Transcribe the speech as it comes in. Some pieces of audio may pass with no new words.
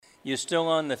You're still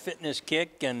on the fitness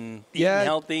kick and eating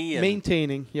healthy? And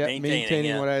maintaining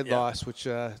what I lost, which,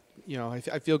 I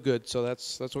feel good, so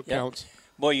that's what counts.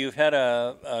 Boy, you've had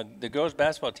the girls'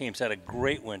 basketball team's had a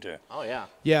great winter. Oh, yeah.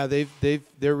 Yeah,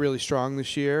 they're really strong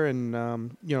this year, and,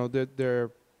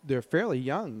 they're fairly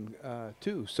young,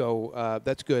 too, so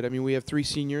that's good. I mean, we have 3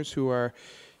 seniors who are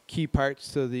key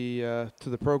parts to the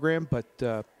program, but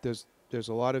there's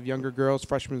a lot of younger girls,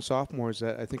 freshmen and sophomores,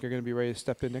 that I think are going to be ready to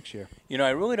step in next year. I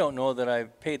really don't know that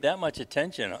I've paid that much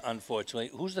attention,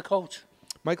 unfortunately. Who's the coach?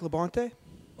 Mike Labonte.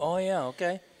 Oh, yeah,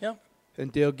 okay, yep.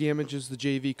 And Dale Gamage is the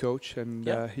JV coach,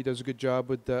 and he does a good job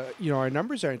with our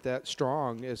numbers aren't that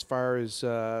strong as far as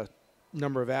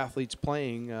number of athletes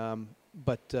playing,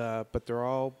 but they're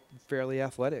all fairly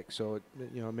athletic, so it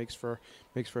makes for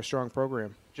a strong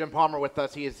program. Jim Palmer with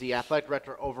us. He is the athletic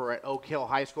director over at Oak Hill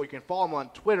High School. You can follow him on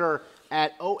Twitter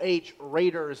at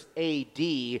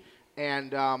OHRaidersAD.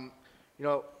 And,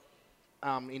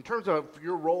 in terms of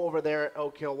your role over there at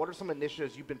Oak Hill, what are some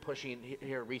initiatives you've been pushing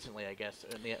here recently, I guess,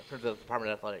 in terms of the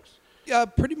Department of Athletics? Yeah,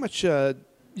 pretty much,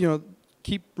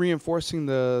 keep reinforcing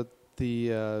the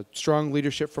strong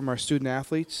leadership from our student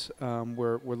athletes.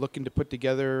 We're looking to put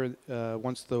together,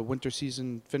 once the winter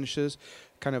season finishes,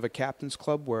 kind of a captain's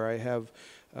club where I have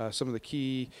some of the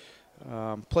key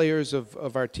players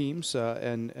of our teams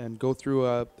and go through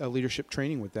a leadership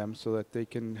training with them so that they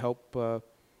can help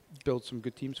build some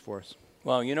good teams for us.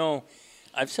 Well,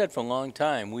 I've said for a long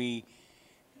time,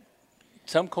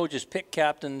 some coaches pick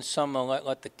captains, some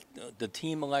let the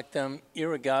team elect them,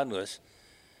 irregardless.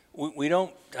 I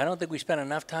don't think we spend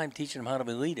enough time teaching them how to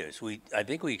be leaders. I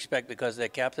think we expect, because they're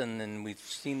captain and we've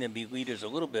seen them be leaders a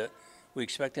little bit, we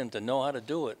expect them to know how to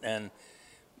do it. And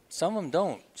some of them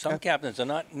don't. Some captains are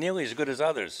not nearly as good as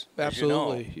others.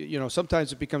 Absolutely. As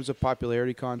sometimes it bemes a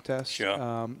popularity contest. Sure.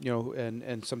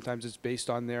 And sometimes it's based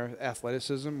on their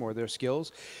athleticism or their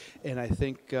skills. And I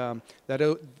think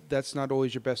that's not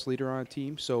always your best leader on a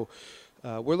team. So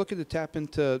we're looking to tap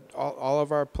into all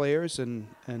of our players and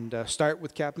start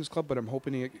with Captain's Club, but I'm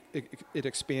hoping it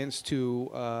expands to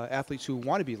athletes who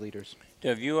want to be leaders.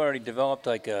 Have you already developed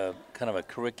like a kind of a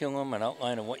curriculum, an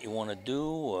outline of what you want to do,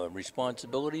 or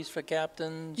responsibilities for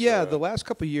captains? Yeah, the last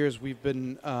couple of years we've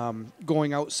been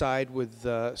going outside with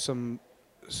some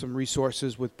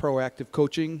resources with proactive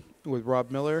coaching with Rob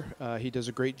Miller. He does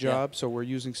a great job, so we're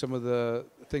using some of the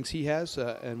things he has,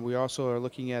 and we also are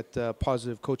looking at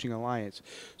Positive Coaching Alliance.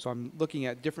 So I'm looking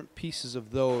at different pieces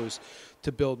of those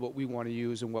to build what we want to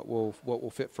use and what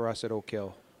will fit for us at Oak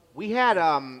Hill. We had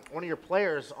one of your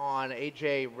players on,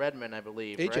 A.J. Redmond, I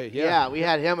believe. AJ, right? yeah. We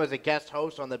had him as a guest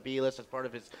host on the B-list as part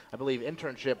of his, I believe,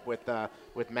 internship with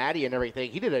Maddie and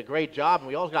everything. He did a great job, and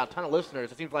we always got a ton of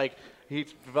listeners. It seems like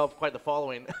he's developed quite the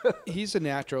following. He's a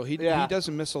natural. He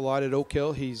doesn't miss a lot at Oak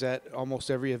Hill. He's at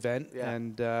almost every event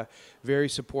and very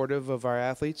supportive of our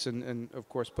athletes and of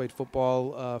course, played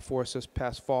football for us this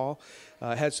past fall.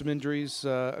 Had some injuries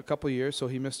a couple of years, so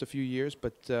he missed a few years,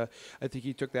 but I think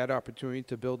he took that opportunity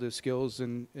to build his skills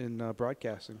in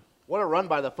broadcasting. What a run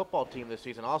by the football team this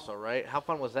season also, right? How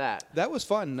fun was that? That was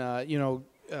fun.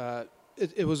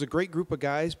 It was a great group of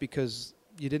guys because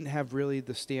you didn't have really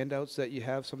the standouts that you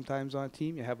have sometimes on a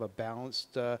team. You have a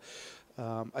balanced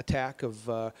attack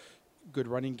of good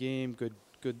running game,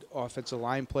 good offensive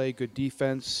line play, good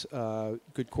defense,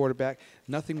 good quarterback.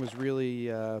 Nothing was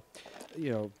really,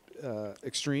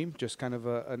 extreme, just kind of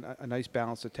a nice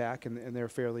balanced attack, and they're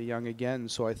fairly young again.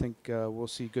 So I think we'll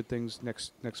see good things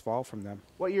next fall from them.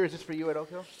 What year is this for you at Oak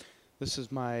Hill? This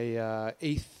is my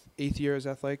eighth year as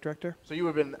athletic director. So you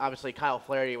would have been obviously Kyle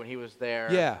Flaherty when he was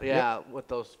there. Yeah. With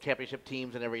those championship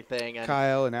teams and everything. And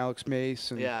Kyle and Alex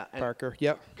Mace and Parker.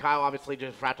 Yep. Kyle obviously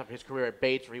just wrapped up his career at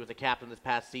Bates, where he was a captain this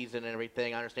past season and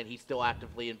everything. I understand he's still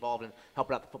actively involved in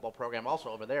helping out the football program also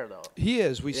over there, though. He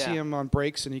is. We see him on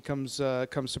breaks, and he comes to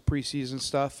preseason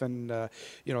stuff, and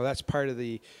that's part of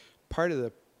the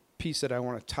piece that I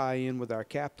want to tie in with our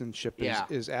captainship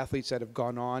is athletes that have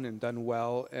gone on and done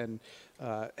well and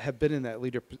have been in that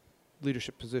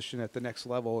leadership position at the next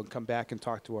level and come back and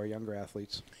talk to our younger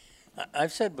athletes.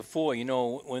 I've said before,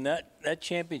 when that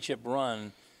championship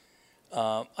run,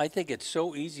 I think it's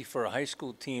so easy for a high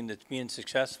school team that's being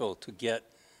successful to get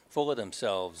full of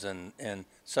themselves and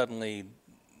suddenly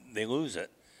they lose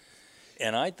it.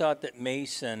 And I thought that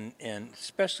Mason, and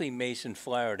especially Mason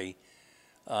Flaherty,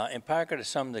 and Parker to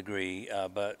some degree,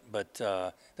 but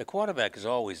the quarterback is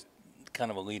always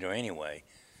kind of a leader anyway.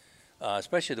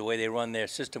 Especially the way they run their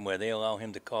system, where they allow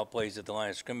him to call plays at the line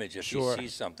of scrimmage if he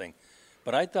sees something.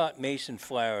 But I thought Mason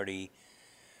Flaherty,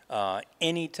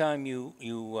 anytime you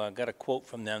got a quote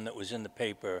from them that was in the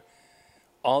paper,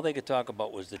 all they could talk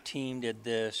about was the team did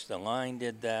this, the line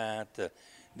did that.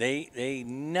 They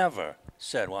never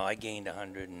said, well, I gained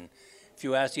 100. And if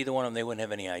you asked either one of them, they wouldn't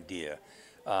have any idea.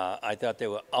 I thought they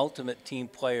were ultimate team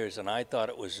players, and I thought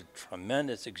it was a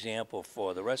tremendous example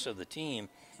for the rest of the team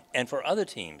and for other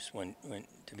teams, when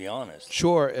to be honest.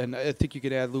 Sure, and I think you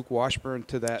could add Luke Washburn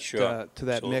to that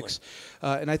Absolutely. mix,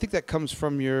 and I think that comes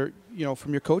from your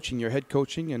coaching, your head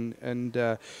coaching, and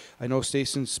I know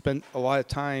Stason spent a lot of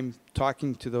time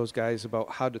talking to those guys about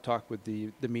how to talk with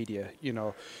the media.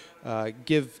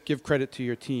 Give credit to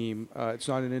your team. It's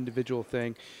not an individual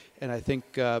thing, and I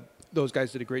think those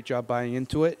guys did a great job buying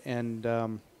into it. And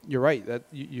you're right that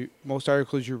most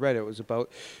articles you read, it was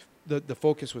about. The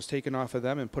focus was taken off of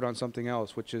them and put on something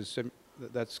else, which is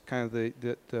that's kind of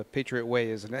the Patriot way,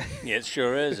 isn't it? Yeah, it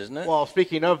sure is, isn't it? Well,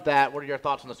 speaking of that, what are your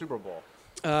thoughts on the Super Bowl?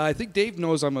 I think Dave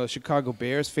knows I'm a Chicago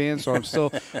Bears fan, so I'm still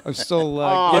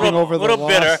getting over the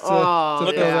loss bitter.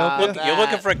 to Philadelphia. You're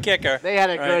looking for a kicker. They had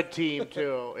a good team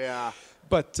too, yeah.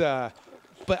 But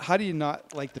how do you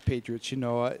not like the Patriots?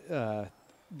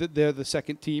 They're the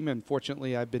second team, and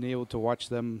fortunately, I've been able to watch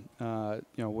them,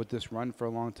 with this run for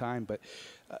a long time. But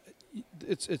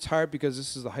it's hard because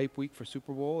this is the hype week for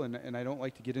Super Bowl, and I don't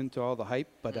like to get into all the hype.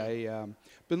 But I've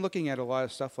been looking at a lot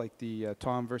of stuff like the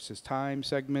Tom versus Time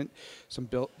segment, some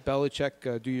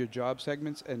Belichick Do Your Job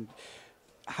segments, and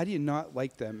how do you not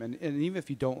like them? And even if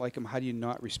you don't like them, how do you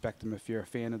not respect them if you're a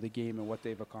fan of the game and what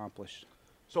they've accomplished?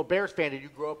 So, Bears fan, did you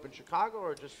grow up in Chicago,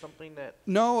 or just something that?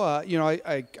 No,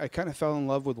 I kind of fell in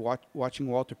love with watching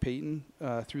Walter Payton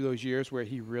through those years where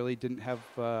he really didn't have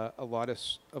a lot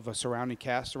of a surrounding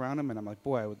cast around him, and I'm like,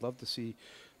 boy, I would love to see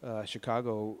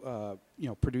Chicago,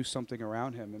 produce something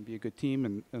around him and be a good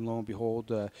team, and lo and behold,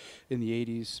 in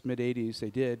the mid 80s,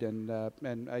 they did,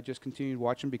 and I just continued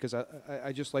watching because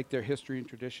I just like their history and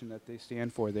tradition that they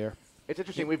stand for there. It's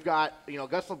interesting. We've got,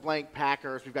 Gus LeBlanc,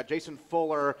 Packers. We've got Jason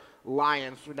Fuller,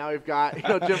 Lions. Now we've got,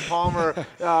 Jim Palmer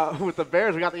with the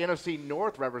Bears. We got the NFC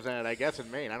North represented, I guess,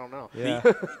 in Maine. I don't know. Yeah.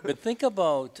 But think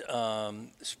about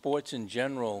sports in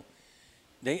general.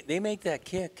 They make that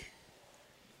kick.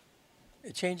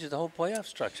 It changes the whole playoff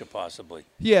structure, possibly.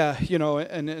 Yeah,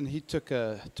 and he took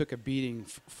a beating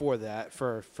for that,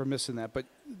 for missing that. But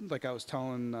like I was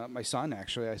telling my son,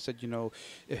 actually, I said,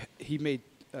 if he made.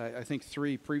 I think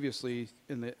 3 previously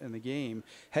in the game.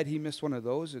 Had he missed one of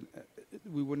those,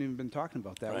 we wouldn't even been talking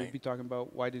about that. Right. We'd be talking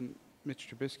about why didn't Mitch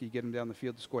Trubisky get him down the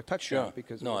field to score a touchdown, Sure.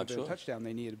 because No, it would have been a absolutely. touchdown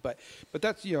they needed. But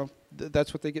that's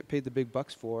that's what they get paid the big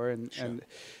bucks for, and Sure. and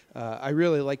I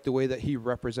really like the way that he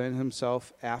represented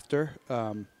himself after.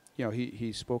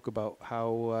 He spoke about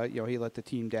how he let the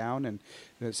team down, and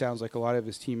it sounds like a lot of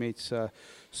his teammates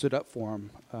stood up for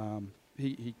him.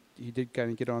 He did kind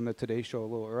of get on the Today Show a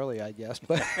little early, I guess,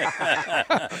 but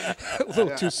a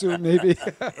little too soon maybe.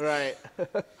 Right.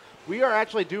 We are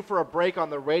actually due for a break on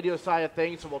the radio side of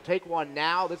things, so we'll take one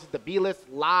now. This is the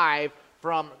B-List live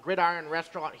from Gridiron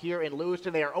Restaurant here in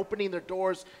Lewiston. They are opening their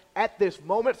doors at this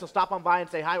moment, so stop on by and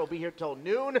say hi. We'll be here till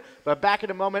noon, but back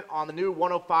in a moment on the new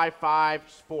 105.5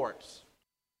 Sports.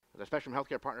 The Spectrum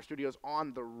Healthcare Partner Studios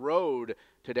on the road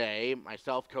today.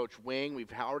 Myself, Coach Wing.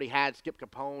 We've already had Skip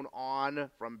Capone on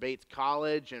from Bates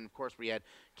College. And, of course, we had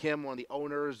Kim, one of the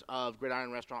owners of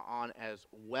Gridiron Restaurant, on as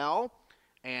well.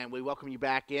 And we welcome you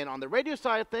back in on the radio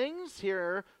side of things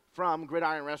here from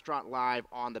Gridiron Restaurant live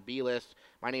on the B-List.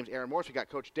 My name's Aaron Morse. We got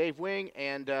Coach Dave Wing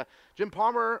and Jim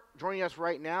Palmer joining us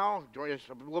right now. Joining us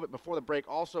a little bit before the break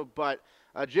also. But,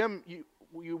 Jim,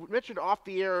 you mentioned off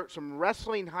the air some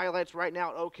wrestling highlights right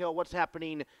now at Oak Hill. What's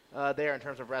happening there in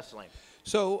terms of wrestling?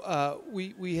 So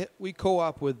we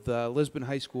co-op with Lisbon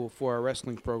High School for our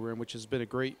wrestling program, which has been a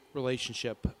great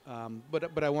relationship.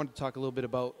 But I wanted to talk a little bit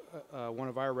about one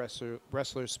of our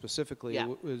wrestlers specifically,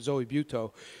 Zoe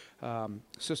Buto,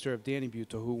 sister of Danny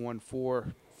Buto, who won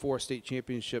four state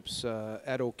championships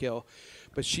at Oak Hill.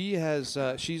 But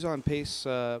she's on pace,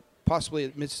 possibly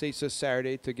at Mid-States this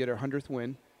Saturday, to get her 100th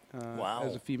win. Wow.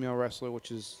 As a female wrestler,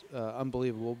 which is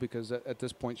unbelievable because at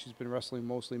this point she's been wrestling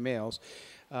mostly males.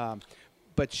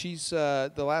 But she's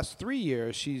the last 3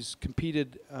 years she's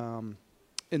competed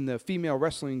in the female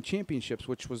wrestling championships,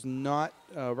 which was not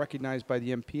recognized by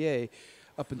the MPA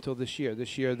up until this year.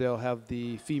 This year they'll have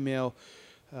the female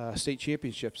state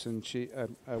championships, and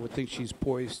I would think she's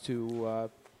poised to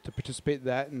participate in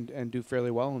that and do fairly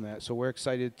well in that. So we're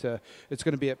excited it's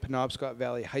going to be at Penobscot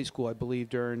Valley High School, I believe,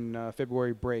 during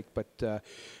February break. But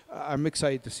I'm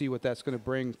excited to see what that's going to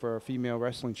bring for a female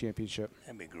wrestling championship.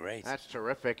 That'd be great. That's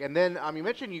terrific. And then you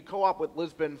mentioned you co-op with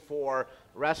Lisbon for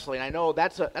wrestling. I know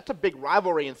that's a big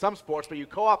rivalry in some sports, but you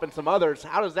co-op in some others.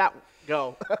 How does that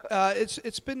go?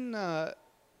 It's been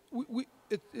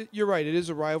You're right. It is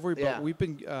a rivalry, Yeah. but we've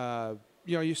been,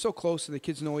 you're so close, and the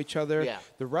kids know each other. Yeah.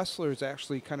 The wrestlers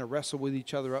actually kind of wrestle with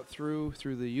each other up through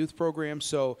the youth program,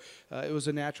 so it was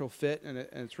a natural fit, and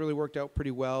it's really worked out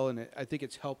pretty well. And I think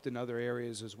it's helped in other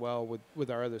areas as well with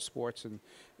our other sports and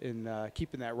in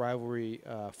keeping that rivalry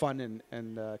fun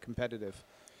and competitive.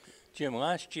 Jim,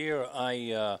 last year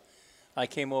I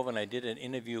came over and I did an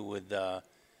interview with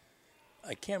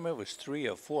I can't remember, it was 3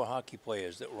 or 4 hockey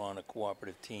players that were on a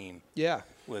cooperative team. Yeah.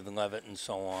 With Levitt and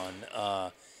so on.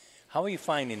 How are you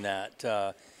finding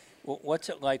that? What's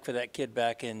it like for that kid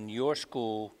back in your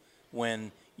school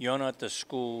when you're not the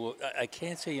school? I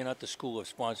can't say you're not the school of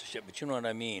sponsorship, but you know what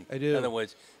I mean. I do. In other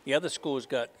words, the other school's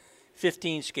got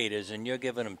 15 skaters and you're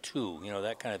giving them 2,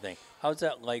 that kind of thing. How's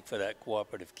that like for that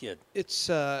cooperative kid? It's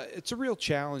a real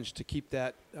challenge to keep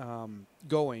that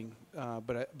going,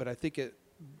 but I think it,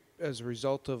 as a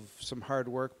result of some hard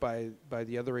work by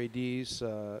the other ADs,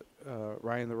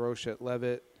 Ryan LaRoche at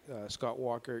Levitt, Scott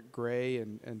Walker at Gray,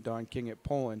 and Don King at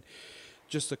Poland,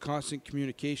 just the constant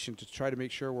communication to try to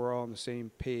make sure we're all on the same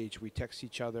page. We text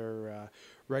each other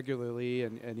regularly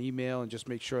and email, and just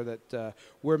make sure that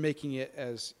we're making it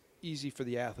as easy for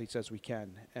the athletes as we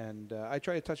can. And I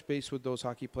try to touch base with those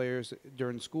hockey players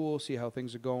during school, see how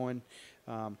things are going.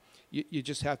 You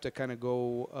just have to kind of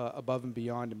go above and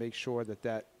beyond to make sure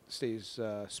that stays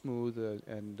smooth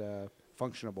and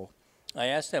functionable. I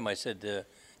asked them, I said,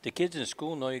 the kids in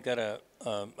school know you got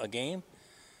a game?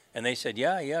 And they said,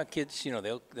 yeah, kids,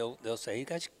 they'll say, you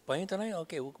guys playing tonight?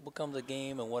 Okay, we'll come to the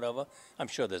game and whatever. I'm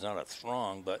sure there's not a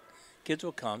throng, but kids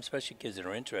will come, especially kids that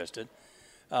are interested.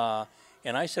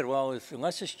 And I said, well,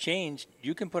 unless it's changed,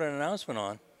 you can put an announcement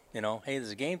on, hey,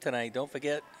 there's a game tonight. Don't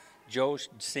forget Joe,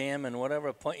 Sam, and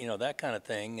whatever, that kind of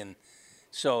thing. And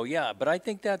so, yeah, but I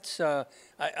think that's, I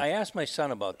asked my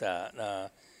son about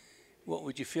that. What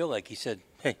would you feel like? He said,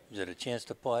 hey, is it a chance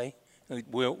to play?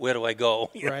 Where do I go?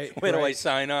 Right. Where do I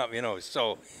sign up?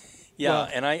 So, yeah,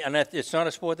 well, it's not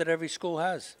a sport that every school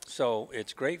has, so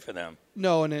it's great for them.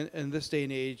 No, and in this day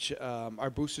and age, our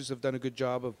boosters have done a good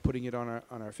job of putting it on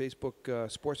our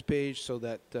Facebook sports page so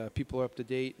that people are up to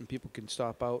date and people can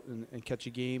stop out and catch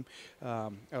a game. I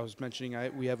was mentioning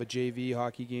we have a JV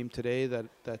hockey game today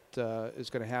that is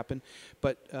going to happen,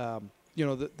 but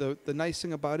the nice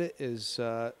thing about it is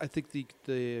I think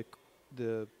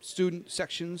the student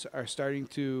sections are starting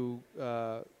to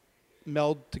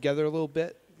meld together a little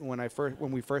bit.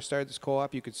 When we first started this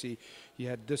co-op, you could see you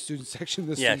had this student section,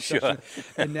 this student section,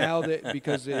 and now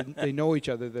because they know each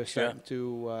other, they're starting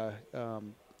to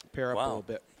pair up a little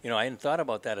bit. I hadn't thought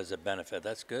about that as a benefit.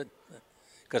 That's good,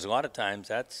 because a lot of times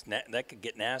that could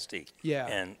get nasty. Yeah,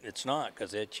 and it's not,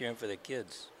 because they're cheering for their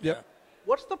kids. Yep. Yeah.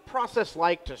 What's the process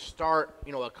like to start,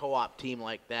 a co-op team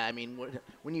like that? I mean,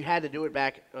 when you had to do it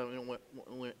back,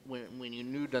 when you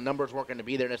knew the numbers weren't going to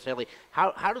be there necessarily,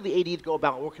 how do the ADs go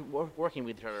about working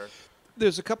with each other?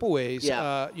 There's a couple ways.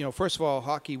 Yeah. First of all,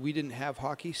 hockey, we didn't have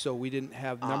hockey, so we didn't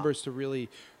have numbers to really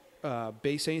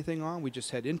base anything on. We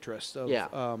just had interest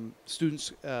of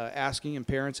students asking and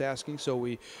parents asking, so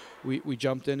we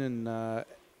jumped in and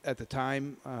at the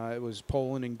time, it was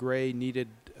Poland and Gray needed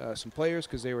some players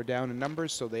because they were down in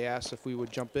numbers, so they asked if we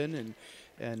would jump in,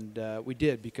 and we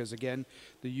did, because, again,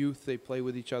 the youth, they play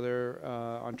with each other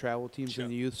on travel teams in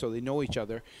the youth, so they know each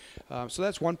other. So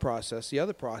that's one process. The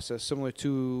other process, similar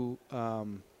to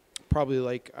probably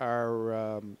like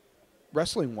our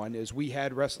wrestling one, is we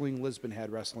had wrestling, Lisbon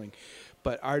had wrestling,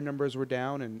 but our numbers were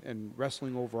down, and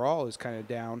wrestling overall is kind of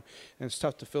down, and it's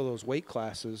tough to fill those weight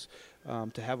classes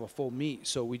to have a full meet.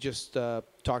 So we just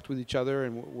talked with each other,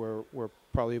 and we're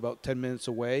probably about 10 minutes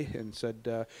away, and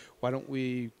said, why don't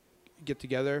we get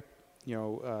together?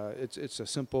 It's a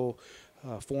simple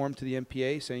form to the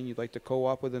MPA saying you'd like to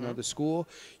co-op with another school.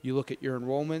 You look at your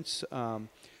enrollments.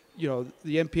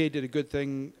 The MPA did a good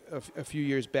thing a few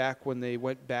years back when they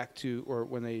went back to, or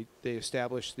when they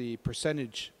established the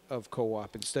percentage of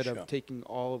co-op instead of taking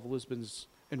all of Lisbon's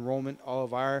enrollment, all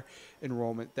of our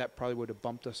enrollment. That probably would have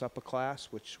bumped us up a class,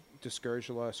 which discouraged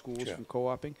a lot of schools from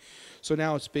co-oping. So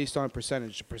now it's based on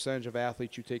percentage. The percentage of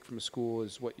athletes you take from a school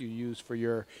is what you use for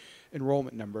your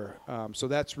enrollment number. So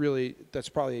that's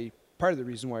probably part of the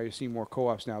reason why you're seeing more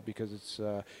co-ops now, because it's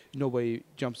nobody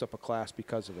jumps up a class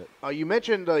because of it. You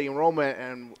mentioned the enrollment,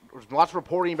 and there's lots of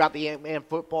reporting about the Ant-Man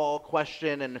football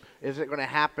question, and is it going to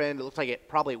happen? It looks like it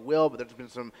probably will, but there's been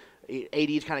some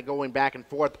ADs kind of going back and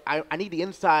forth. I need the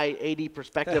inside AD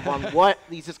perspective on what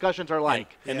these discussions are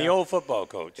like. And the old football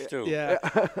coach, too. Yeah.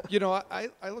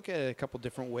 I look at it a couple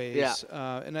different ways,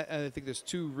 and I think there's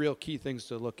two real key things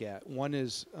to look at. One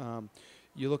is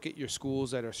you look at your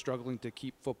schools that are struggling to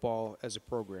keep football as a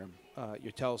program.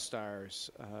 your Telstars,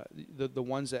 the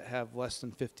ones that have less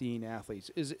than 15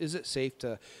 athletes. Is it safe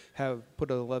to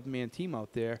put an 11-man team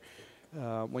out there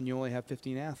when you only have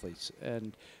 15 athletes?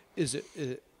 And is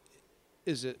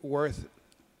it worth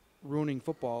ruining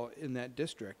football in that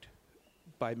district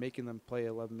by making them play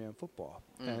 11-man football?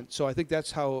 And so I think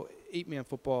that's how 8-man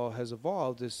football has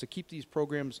evolved, is to keep these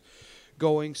programs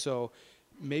going. So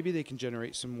maybe they can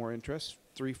generate some more interest.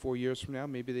 3-4 years from now,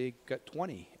 maybe they got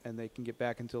 20 and they can get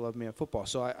back into 11-man football.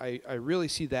 So I really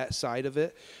see that side of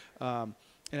it. And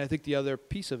I think the other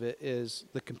piece of it is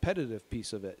the competitive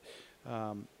piece of it.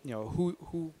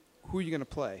 Who are you going to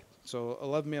play? So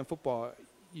 11-man football,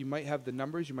 you might have the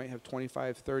numbers, you might have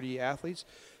 25, 30 athletes,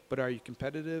 but are you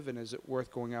competitive, and is it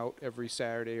worth going out every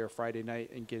Saturday or Friday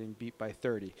night and getting beat by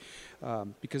 30?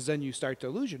 Because then you start to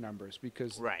lose your numbers,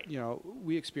 because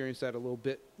we experienced that a little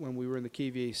bit when we were in the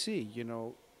KVAC.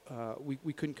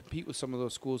 We couldn't compete with some of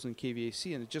those schools in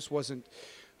KVAC, and it just wasn't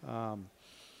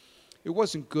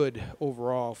good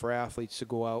overall for athletes to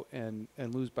go out and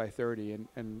lose by 30.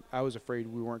 And I was afraid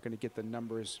we weren't going to get the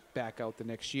numbers back out the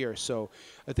next year. So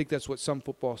I think that's what some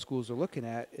football schools are looking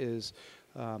at is,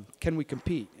 can we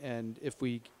compete? And if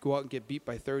we go out and get beat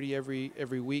by 30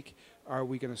 every week, are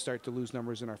we going to start to lose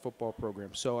numbers in our football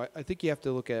program? So I think you have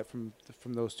to look at it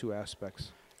from those two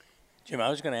aspects. Jim, I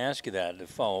was going to ask you that to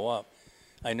follow up.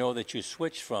 I know that you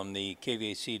switched from the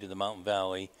KVAC to the Mountain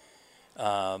Valley.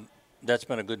 That's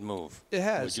been a good move. It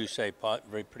has. Would you say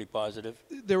pretty positive?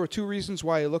 There were two reasons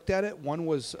why I looked at it. One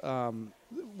was one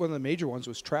of the major ones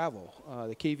was travel.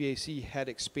 The KVAC had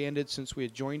expanded since we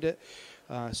had joined it.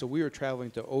 So we were traveling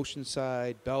to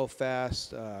Oceanside,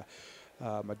 Belfast,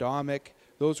 Madomic.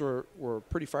 Those were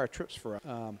pretty far trips for us.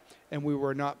 And we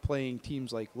were not playing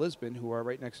teams like Lisbon, who are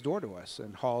right next door to us,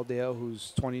 and Halldale,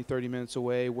 who's 20, 30 minutes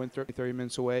away, Winthrop, 30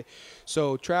 minutes away.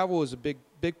 So travel was a big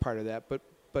part of that.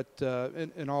 But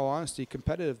in all honesty,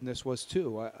 competitiveness was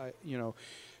too.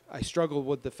 I struggled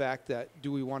with the fact that,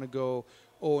 do we want to go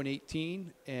 0-18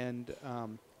 and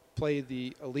play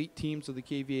the elite teams of the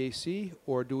KVAC,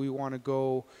 or do we want to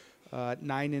go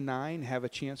 9-9, have a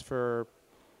chance for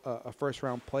a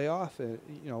first-round playoff?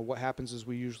 What happens is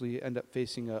we usually end up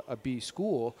facing a B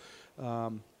school,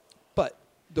 but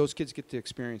those kids get to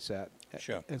experience that.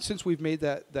 Sure. And since we've made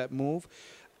that move,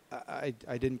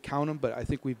 I didn't count them, but I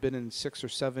think we've been in 6 or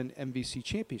 7 MVC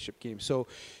championship games. So,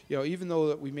 even though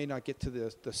that we may not get to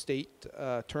the state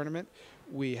tournament,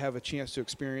 we have a chance to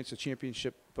experience a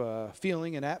championship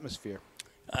feeling and atmosphere.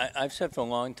 I've said for a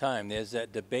long time, there's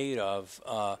that debate of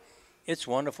it's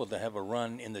wonderful to have a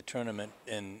run in the tournament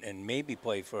and maybe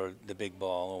play for the big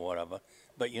ball or whatever.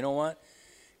 But you know what?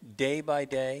 Day by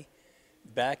day,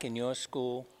 back in your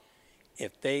school,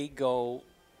 if they go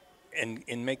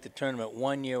and make the tournament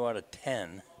 1 year out of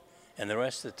 10, and the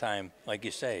rest of the time, like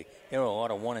you say, there are a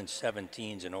lot of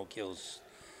 1-in-17s in Oak Hill's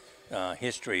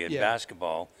history in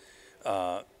basketball.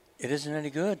 It isn't any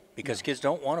good because kids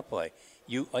don't want to play.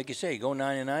 You, like you say, you go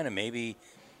 9-9 and maybe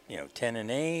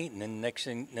 10-8, and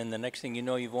then the next thing you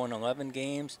know, you've won 11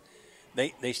 games.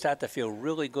 They start to feel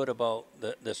really good about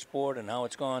the sport and how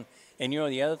it's gone. And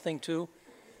the other thing too,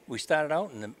 we started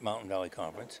out in the Mountain Valley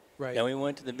Conference. Right. Then we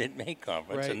went to the Mid-May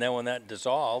Conference. Right. And then when that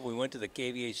dissolved, we went to the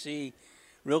KVAC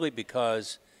really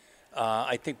because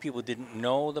I think people didn't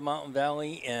know the Mountain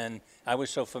Valley. And I was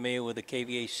so familiar with the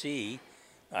KVAC.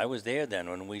 I was there then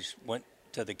when we went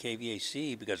to the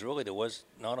KVAC because really there was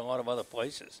not a lot of other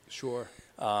places. Sure.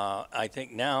 I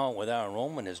think now with our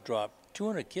enrollment has dropped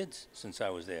 200 kids since I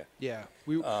was there. Yeah,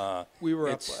 we were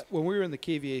up when we were in the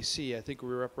KVAC. I think we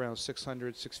were up around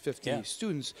 600, 650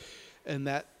 students, and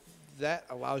that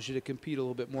allows you to compete a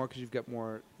little bit more because you've got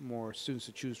more students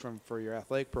to choose from for your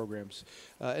athletic programs.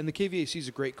 And the KVAC is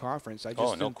a great conference. I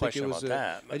just didn't think it was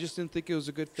I just didn't think it was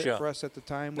a good fit for us at the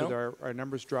time with our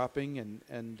numbers dropping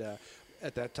and.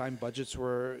 At that time, budgets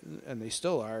were, and they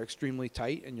still are, extremely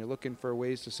tight, and you're looking for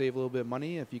ways to save a little bit of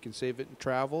money. If you can save it in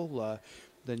travel,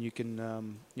 then you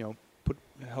can,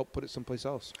 help put it someplace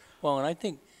else. Well, and I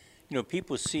think,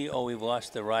 people see, we've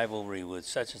lost the rivalry with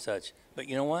such and such, but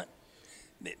you know what?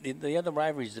 The other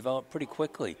rivalries develop pretty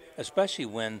quickly, especially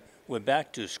when we're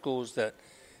back to schools that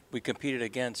we competed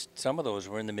against. Some of those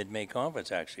were in the Mid-May Conference,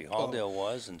 actually. Halldale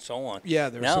was, and so on. Yeah,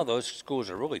 now those schools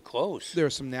are really close. There are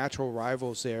some natural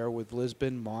rivals there with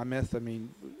Lisbon, Monmouth. I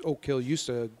mean, Oak Hill used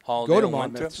to Halldale, go to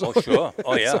Monmouth. So. Oh, sure.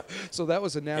 Oh, yeah. so that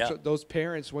was a natural. Yeah. Those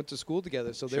parents went to school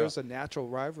together, so there was a natural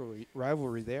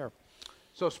rivalry there.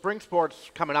 So spring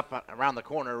sports coming up around the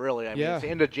corner, really. I mean, it's the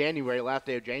end of January, last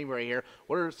day of January here.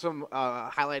 What are some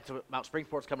highlights about spring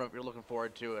sports coming up you're looking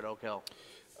forward to at Oak Hill?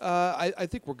 I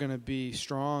think we're going to be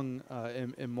strong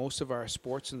in most of our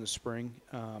sports in the spring.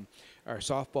 Our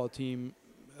softball team,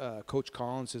 Coach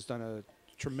Collins has done a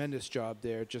tremendous job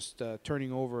there, just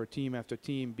turning over team after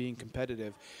team, being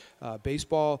competitive.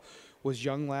 Baseball was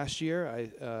young last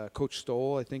year. Coach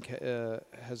Stoll, I think,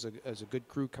 has a good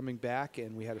crew coming back,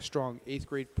 and we had a strong 8th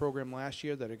grade program last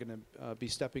year that are going to be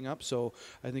stepping up. So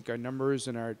I think our numbers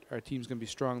and our team's going to be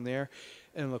strong there.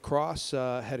 And lacrosse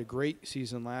had a great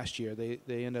season last year. They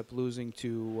ended up losing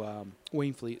to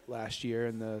Waynfleet last year,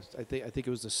 and I think it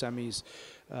was the semis.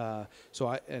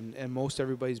 And most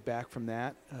everybody's back from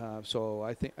that. So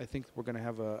I think we're going to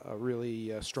have a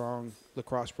really strong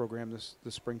lacrosse program this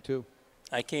spring too.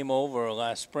 I came over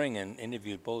last spring and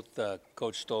interviewed both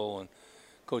Coach Stoll and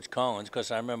Coach Collins, because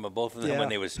I remember both of them when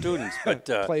they were students. But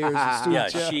players and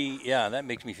students. That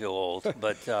makes me feel old.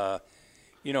 But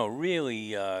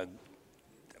really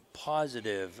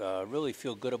positive, really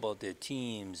feel good about their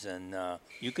teams, and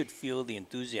you could feel the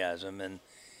enthusiasm.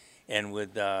 And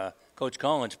with Coach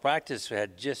Collins, practice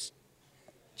had just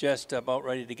about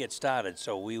ready to get started,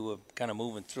 so we were kind of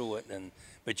moving through it,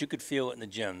 but you could feel it in the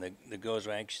gym. The girls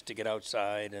were anxious to get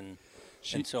outside and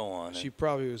so on. She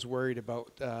probably was worried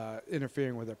about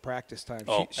interfering with her practice time.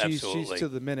 Absolutely. She's to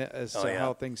the minute as to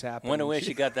how things happen. Wonder where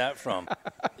she got that from.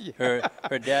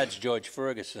 Her dad's George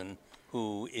Ferguson,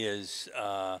 who is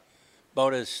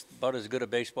about as good a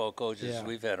baseball coach as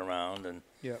we've had around,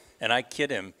 and I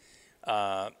kid him.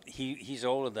 He's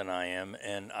older than I am,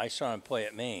 and I saw him play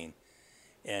at Maine,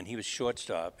 and he was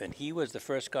shortstop, and he was the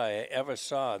first guy I ever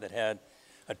saw that had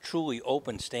a truly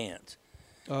open stance.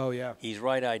 Oh, yeah. He's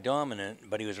right-eye dominant,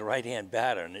 but he was a right-hand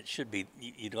batter, and it should be,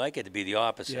 you'd like it to be the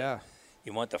opposite. Yeah.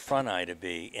 You want the front eye to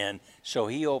be. And so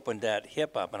he opened that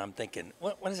hip up, and I'm thinking,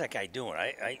 what is that guy doing?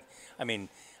 I mean,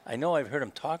 I know I've heard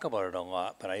him talk about it a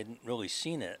lot, but I hadn't really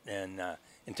seen it and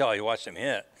until I watched him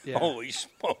hit. Yeah. Holy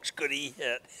smokes, could he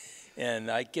hit?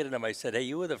 And I kidded him. I said, hey,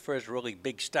 you were the first really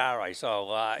big star I saw a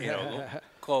lot,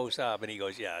 close up. And he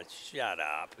goes, yeah, shut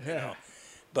up.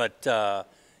 But,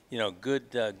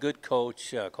 good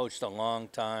coach, coached a long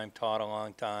time, taught a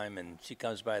long time, and she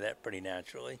comes by that pretty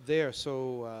naturally. The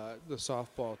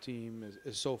softball team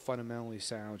is so fundamentally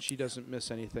sound. She doesn't miss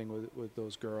anything with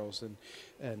those girls,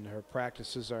 and her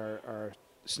practices are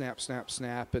snap, snap,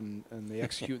 snap, and they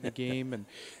execute in the game.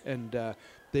 And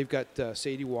they've got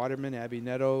Sadie Waterman, Abby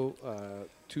Netto,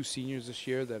 2 seniors this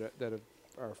year that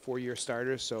are 4-year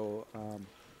starters. So.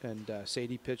 And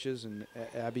Sadie pitches and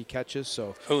Abby catches.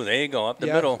 So there you go, up the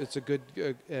middle. It's a good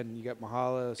and you got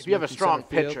Mahala. If you have a strong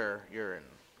pitcher, you're in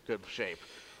good shape.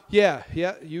 Yeah,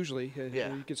 usually.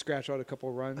 You can scratch out a couple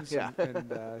of runs.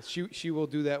 And she will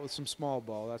do that with some small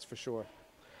ball, that's for sure.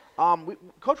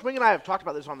 Coach Wing and I have talked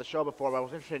about this on the show before, but I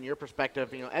was interested in your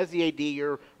perspective. As the AD,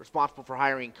 you're responsible for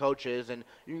hiring coaches, and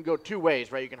you can go 2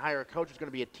 ways, right? You can hire a coach who's going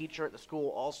to be a teacher at the school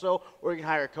also, or you can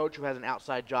hire a coach who has an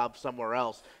outside job somewhere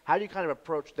else. How do you kind of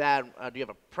approach that? Do you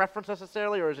have a preference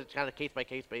necessarily, or is it kind of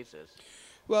case-by-case basis?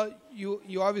 Well, you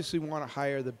obviously want to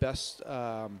hire the best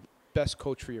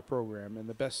coach for your program and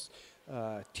the best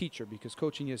teacher, because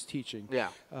coaching is teaching. Yeah.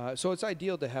 So it's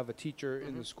ideal to have a teacher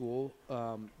in the school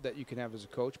that you can have as a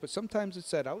coach, but sometimes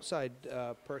it's that outside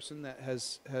person that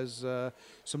has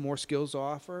some more skills to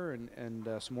offer and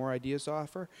some more ideas to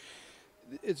offer.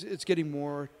 It's getting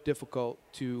more difficult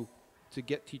to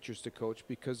get teachers to coach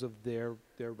because of their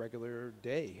regular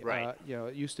day. Right.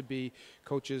 It used to be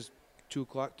coaches 2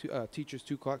 o'clock, teachers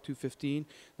 2 o'clock, 2:15.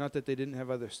 Not that they didn't have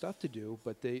other stuff to do,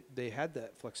 but they had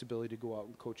that flexibility to go out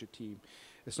and coach a team.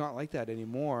 It's not like that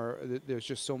anymore. There's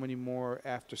just so many more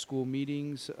after-school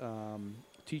meetings,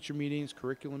 teacher meetings,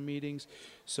 curriculum meetings.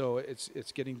 So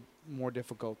it's getting more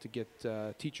difficult to get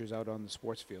teachers out on the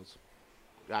sports fields.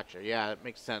 Gotcha. Yeah, that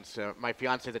makes sense. My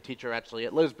fiance is a teacher actually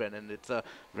at Lisbon, and it's a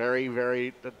very,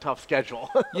 very tough schedule.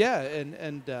 Yeah,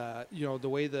 and the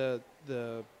way the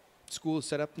school is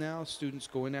set up now, students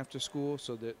go in after school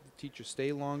so that the teachers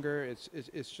stay longer.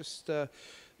 It's just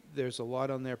there's a lot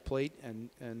on their plate, and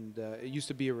it used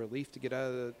to be a relief to get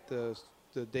out of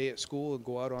the day at school and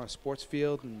go out on a sports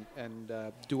field and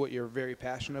do what you're very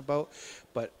passionate about.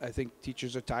 But I think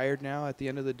teachers are tired now at the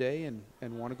end of the day and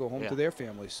want to go home to their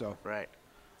families. So right.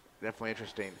 Definitely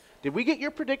interesting. Did we get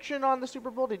your prediction on the Super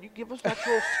Bowl? Did you give us an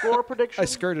actual score prediction? I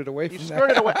skirted away from that. You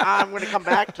skirted away. I'm going to come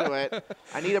back to it.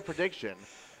 I need a prediction.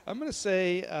 I'm going to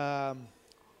say I'm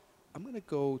going to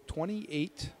go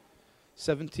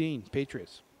 28-17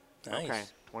 Patriots. Nice. Okay,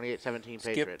 28-17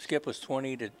 Patriots. Skip was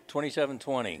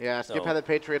 27-20. Yeah, Skip had the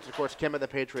Patriots. Of course, Kim had the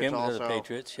Patriots Kim also. Kim had the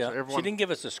Patriots, yeah. So she didn't give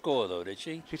us a score, though, did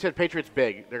she? She said Patriots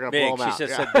big. They're going to blow them out. She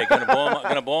said big. Going to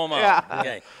blow them out. Yeah.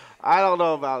 Okay. I don't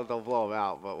know about they'll blow them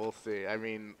out, but we'll see. I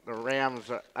mean, the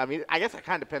Rams. I mean, I guess it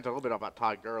kind of depends a little bit about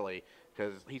Todd Gurley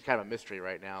because he's kind of a mystery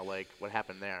right now. Like what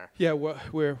happened there? Yeah,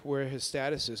 where his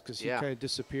status is because he Yeah. kind of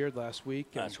disappeared last week.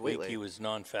 and- Last week he was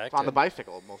non-factor. On the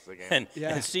bicycle most of the game. And,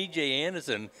 Yeah. and C.J.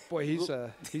 Anderson, Boy, he's he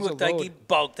a looked load. like he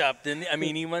bulked up, didn't he? I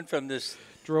mean, he went from this.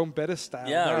 Jerome Bettis style.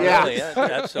 Yeah, No, Yeah. really, yeah,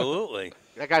 absolutely.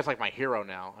 That guy's like my hero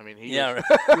now. I mean, he Yeah,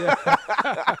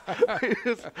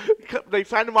 just, they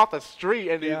signed him off the street,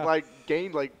 and Yeah. he like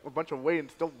gained like a bunch of weight and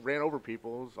still ran over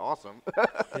people. It was awesome.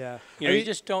 Yeah. you know, you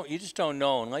just don't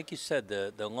know. And like you said,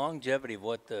 the longevity of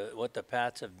what the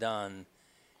Pats have done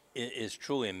is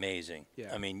truly amazing.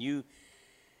 Yeah. I mean,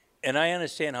 and I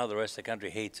understand how the rest of the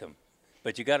country hates him,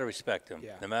 but you got to respect him,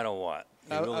 Yeah. no matter what.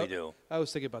 You really do. I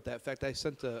was thinking about that. In fact, I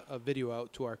sent a video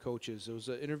out to our coaches. It was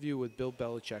an interview with Bill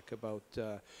Belichick about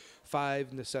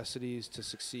 5 necessities to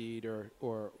succeed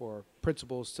or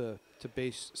principles to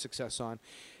base success on.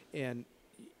 And,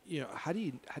 you know, how do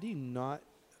you not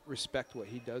respect what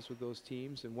he does with those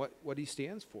teams and what he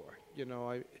stands for? You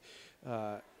know,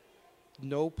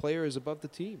 no player is above the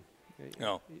team.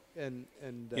 No. And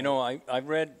You know, I've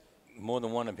read more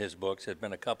than one of his books. There's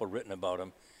been a couple written about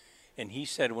him. And he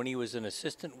said when he was an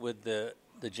assistant with the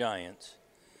Giants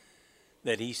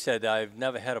that he said, I've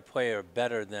never had a player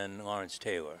better than Lawrence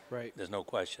Taylor. Right. There's no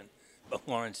question. But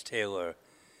Lawrence Taylor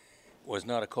was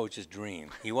not a coach's dream.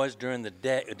 He was during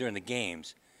the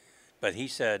games. But he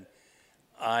said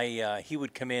he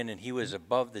would come in and he was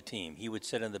above the team. He would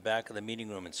sit in the back of the meeting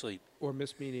room and sleep. or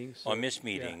miss meetings. Or miss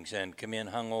meetings and come in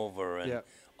hungover and Yeah.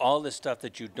 all the stuff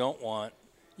that you don't want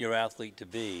your athlete to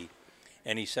be.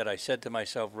 And he said, I said to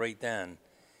myself right then,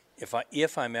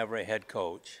 if I'm ever a head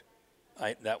coach,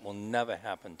 that will never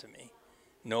happen to me.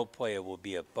 No player will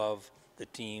be above the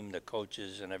team, the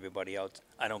coaches, and everybody else.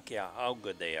 I don't care how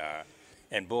good they are.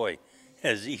 And boy,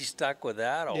 has he stuck with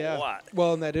that or what?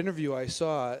 Well, in that interview I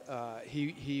saw,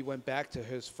 he went back to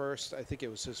his first, I think it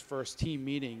was his first team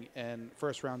meeting, and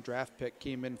first round draft pick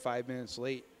came in 5 minutes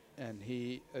late, and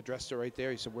he addressed it right there.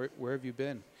 He said, where have you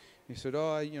been? He said,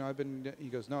 I've been, he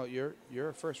goes, no, you're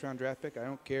a first round draft pick. I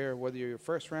don't care whether you're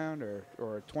first round or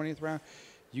 20th round.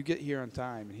 You get here on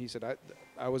time. And he said,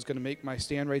 I was going to make my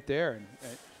stand right there.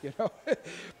 And you know,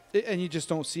 and you just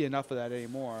don't see enough of that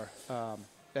anymore.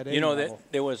 At any level.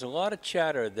 There was a lot of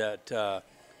chatter that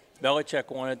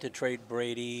Belichick wanted to trade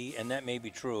Brady, and that may be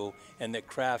true, and that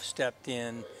Kraft stepped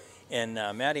in. And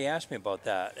Matty asked me about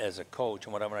that as a coach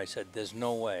and whatever. And I said, there's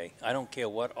no way. I don't care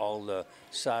what all the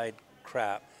side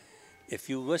crap. If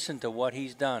you listen to what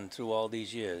he's done through all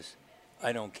these years,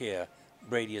 I don't care.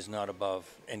 Brady is not above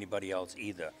anybody else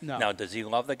either. No. Now, does he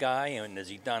love the guy and has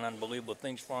he done unbelievable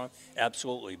things for him?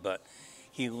 Absolutely, but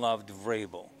he loved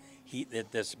Vrabel.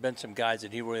 There's been some guys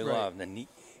that he really loved, and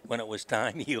when it was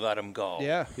time, he let him go.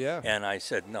 Yeah, yeah. And I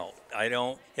said, no, I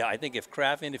don't. Yeah, I think if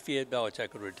Kraft interfered,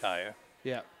 Belichick would retire.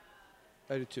 Yeah,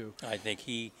 I do too. I think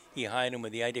he hired him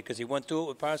with the idea because he went through it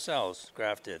with Parcells,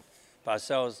 Kraft did.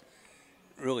 Parcells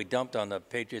really dumped on the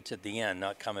Patriots at the end,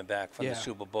 not coming back from the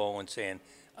Super Bowl and saying,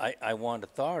 I want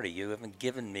authority. You haven't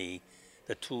given me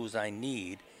the tools I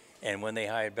need. And when they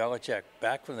hired Belichick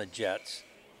back from the Jets,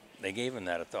 they gave him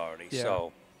that authority. Yeah.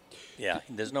 So, yeah,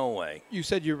 there's no way. You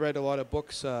said you read a lot of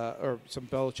books or some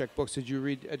Belichick books. Did you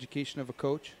read Education of a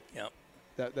Coach? Yep.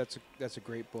 That's a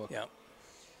great book. Yep.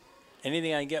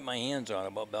 Anything I can get my hands on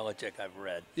about Belichick, I've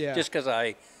read. Yeah. Just because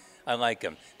I like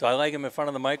him. Do I like him in front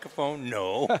of the microphone?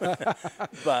 No.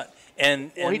 But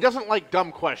he doesn't like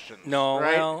dumb questions. No,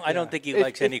 right? well, I don't think he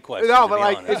likes any questions. No, to but be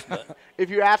like honest, but if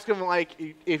you ask him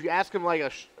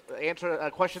answer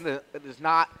a question that is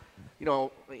not,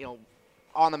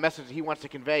 on the message he wants to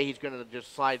convey, he's going to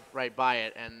just slide right by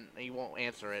it and he won't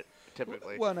answer it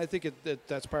typically. Well, and I think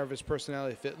that's part of his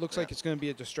personality. If it looks like it's going to be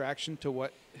a distraction to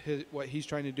what he's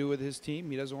trying to do with his team,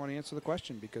 he doesn't want to answer the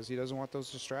question because he doesn't want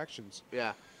those distractions.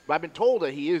 Yeah. But I've been told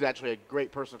that he is actually a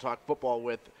great person to talk football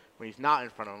with when he's not in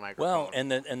front of a microphone. well,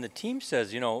 and the team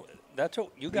says, that's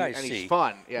what you guys and see. he's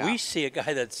fun, yeah. We see a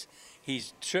guy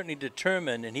he's certainly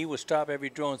determined, and he will stop every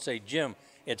drill and say, Jim,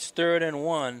 it's 3rd and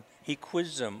 1. He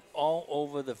quizzes them all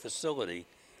over the facility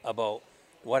about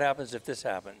what happens if this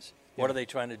happens. What are they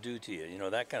trying to do to you?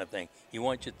 That kind of thing. He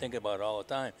wants you to think about it all the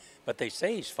time. But they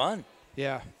say he's fun.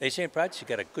 Yeah. They say in practice he's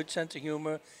got a good sense of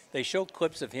humor. They show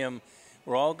clips of him.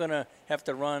 We're all going to have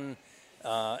to run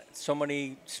so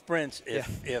many sprints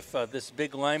if this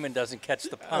big lineman doesn't catch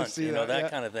the punt,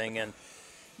 that kind of thing. And,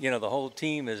 the whole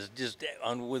team is just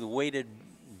with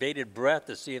bated breath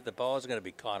to see if the ball is going to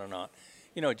be caught or not.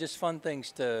 Just fun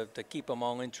things to keep them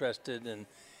all interested.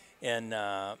 And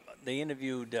they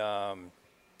interviewed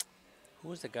who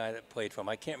was the guy that played for him?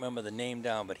 I can't remember the name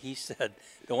down, but he said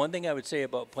the one thing I would say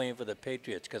about playing for the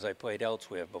Patriots, because I played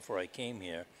elsewhere before I came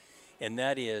here, and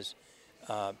that is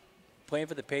playing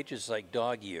for the Patriots is like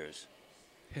dog years.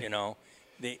 You know,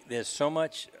 there's so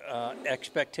much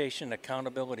expectation,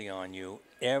 accountability on you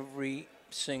every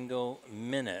single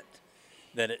minute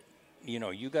that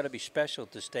you got to be special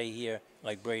to stay here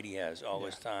like Brady has all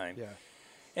his time. Yeah.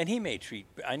 And he may treat.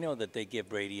 I know that they give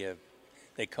Brady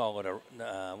they call it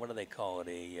what do they call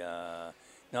it?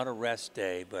 Not a rest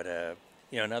day, but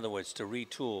in other words, to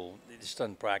retool. He just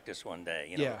doesn't practice one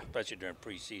day, especially during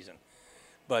preseason.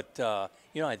 But,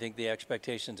 I think the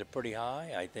expectations are pretty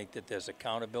high. I think that there's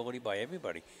accountability by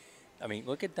everybody. I mean,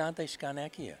 look at Dante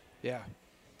Scarnecchia. Yeah.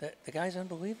 The guy's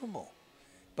unbelievable.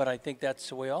 But I think that's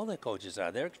the way all the coaches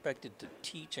are. They're expected to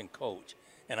teach and coach.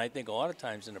 And I think a lot of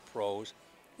times in the pros,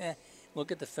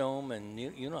 look at the film and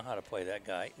you know how to play that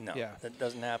guy. No, that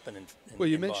doesn't happen in Well,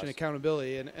 you in mentioned Boston.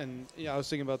 accountability, and I was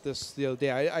thinking about this the other day.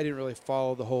 I didn't really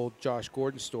follow the whole Josh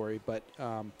Gordon story, but,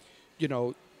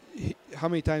 how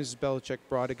many times has Belichick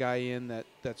brought a guy in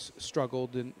that's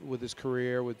struggled with his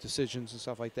career, with decisions and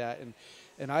stuff like that?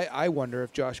 And I wonder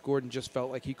if Josh Gordon just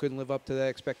felt like he couldn't live up to that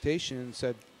expectation and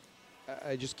said,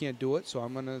 I just can't do it, so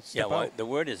I'm going to step out. The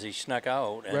word is he snuck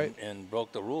out and, Right. and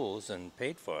broke the rules and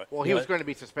paid for it. Well, he was going to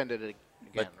be suspended again,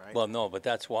 right? Well, no, but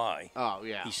that's why. Oh,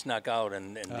 yeah. He snuck out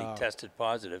and he tested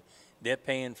positive. They're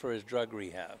paying for his drug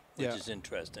rehab, which Yeah. is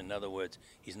interesting. In other words,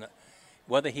 he's not.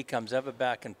 Whether he comes ever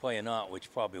back and play or not,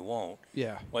 which probably won't.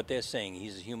 Yeah. What they're saying,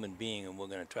 he's a human being, and we're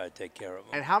going to try to take care of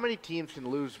him. And how many teams can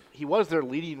lose? He was their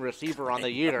leading receiver on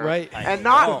the year. Right. And I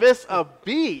not know. miss a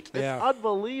beat. Yeah. It's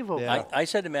unbelievable. Yeah. I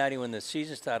said to Maddie when the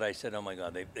season started, I said, oh, my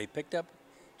God, they picked up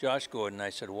Josh Gordon.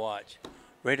 I said, watch,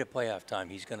 right at playoff time,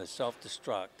 he's going to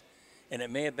self-destruct. And it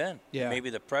may have been. Yeah. Maybe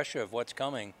the pressure of what's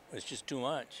coming was just too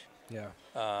much. Yeah.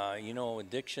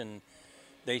 Addiction,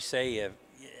 they say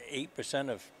 8%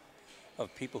 of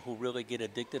people who really get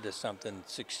addicted to something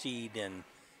succeed in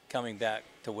coming back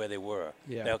to where they were.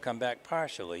 Yeah. They'll come back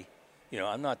partially.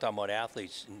 I'm not talking about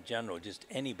athletes in general, just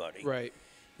anybody. Right.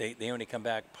 They only come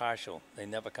back partial. They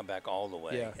never come back all the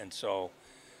way. Yeah. And so,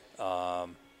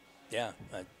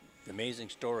 amazing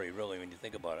story, really, when you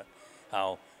think about it.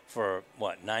 How for,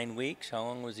 9 weeks? How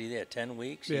long was he there? 10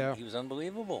 weeks? Yeah. He was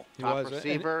unbelievable. He Top was.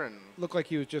 receiver. And Looked like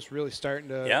he was just really starting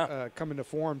to come into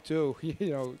form, too.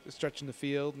 Stretching the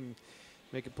field and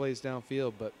making plays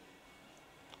downfield. But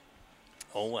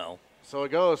Oh, well. so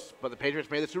it goes. But the Patriots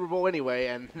made the Super Bowl anyway,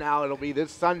 and now it'll be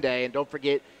this Sunday. And don't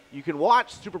forget, you can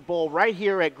watch Super Bowl right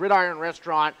here at Gridiron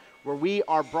Restaurant, where we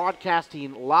are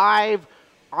broadcasting live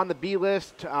on the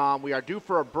B-list. We are due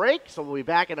for a break, so we'll be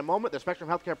back in a moment. The Spectrum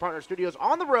Healthcare Partner Studios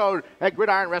on the road at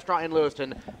Gridiron Restaurant in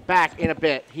Lewiston. Back in a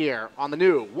bit here on the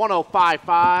new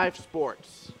 105.5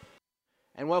 Sports.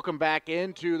 And welcome back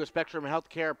into the Spectrum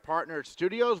Healthcare Partners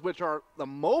Studios, which are the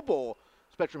mobile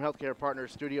Spectrum Healthcare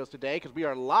Partners Studios today, because we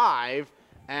are live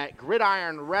at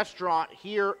Gridiron Restaurant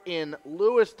here in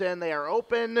Lewiston. They are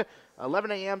open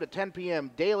 11 a.m. to 10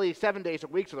 p.m. daily, 7 days a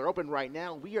week, so they're open right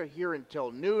now. We are here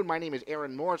until noon. My name is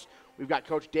Aaron Morse. We've got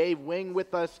Coach Dave Wing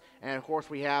with us, and, of course,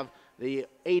 we have the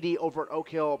AD over at Oak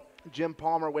Hill, Jim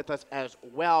Palmer, with us as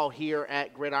well here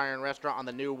at Gridiron Restaurant on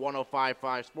the new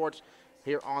 105.5 Sports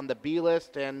here on the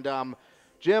B-list. And,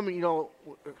 Jim, we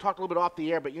talked a little bit off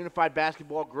the air, but unified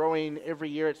basketball growing every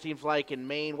year, it seems like, in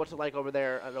Maine. What's it like over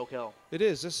there at Oak Hill? it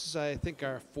is. This is, I think,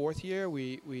 our fourth year.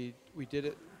 We did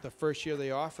it the first year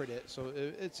they offered it. So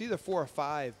it's either 4 or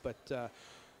 5. But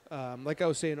like I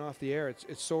was saying off the air,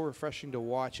 it's so refreshing to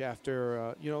watch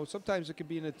after, sometimes it can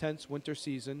be an intense winter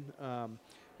season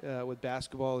with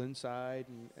basketball inside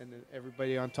and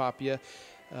everybody on top of you.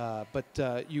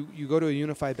 But you go to a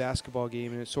unified basketball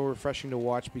game, and it's so refreshing to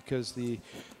watch because the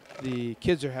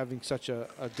kids are having such a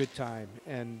good time,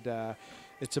 and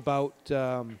it's about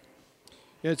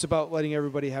letting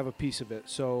everybody have a piece of it.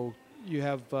 So you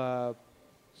have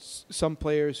some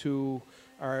players who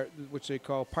are, which they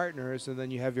call partners, and then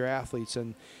you have your athletes,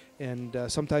 and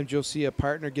sometimes you'll see a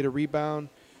partner get a rebound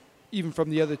even from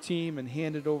the other team and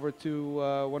hand it over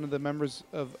to one of the members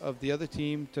of the other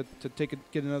team to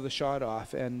get another shot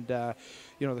off. And, the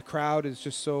crowd is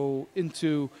just so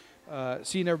into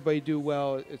seeing everybody do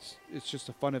well. It's just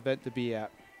a fun event to be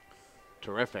at.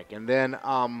 Terrific. And then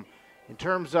in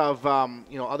terms of,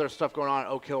 other stuff going on at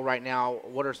Oak Hill right now,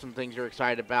 what are some things you're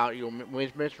excited about? You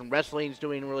mentioned wrestling's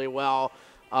doing really well.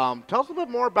 Tell us a little bit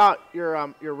more about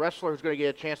your wrestler who's going to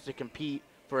get a chance to compete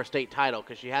for a state title,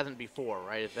 because she hasn't before,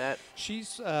 right? Is that?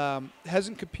 She's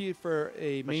hasn't competed for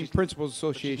a Maine she's- Principals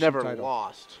Association She's never title.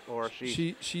 lost, or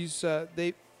She's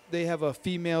they have a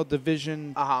female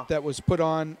division that was put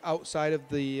on outside of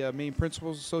the main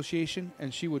principals association,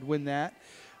 and she would win that.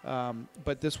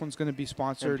 But this one's going to be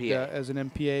sponsored as an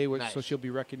MPA, so she'll be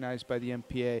recognized by the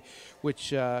MPA,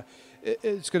 which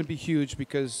it's going to be huge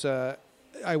because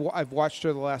I've watched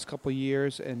her the last couple of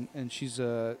years, and she's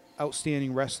an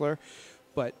outstanding wrestler.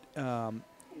 But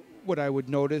what I would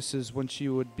notice is when she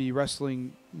would be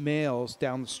wrestling males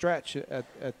down the stretch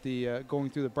at the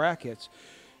going through the brackets,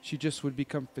 she just would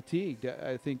become fatigued.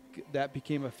 I think that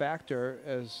became a factor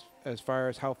as far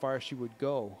as how far she would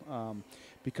go,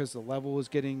 because the level was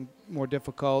getting more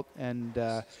difficult, and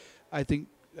I think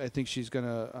she's going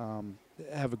to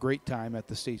have a great time at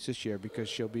the States this year because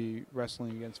she'll be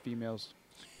wrestling against females.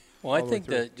 Well, I think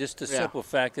that just the simple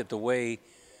fact that the way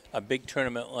a big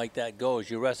tournament like that goes,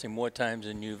 you're wrestling more times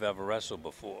than you've ever wrestled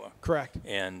before. Correct.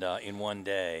 And in one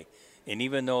day. And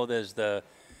even though there's the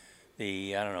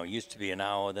I don't know, used to be an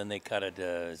hour, then they cut it,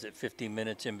 is it 15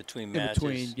 minutes in between matches? In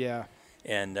between, yeah.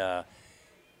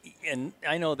 And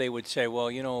I know they would say, well,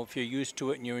 if you're used to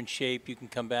it and you're in shape, you can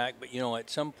come back. But, at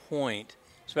some point,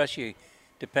 especially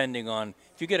depending on,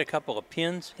 if you get a couple of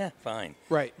pins, fine.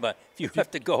 Right. But if you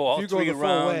have to go all 3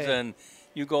 rounds and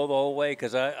you go the whole way,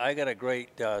 because I got a great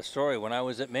story. When I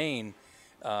was at Maine,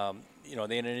 they had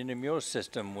an intramural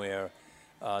system where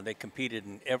they competed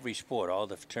in every sport, all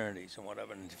the fraternities and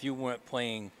whatever. And if you weren't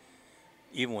playing,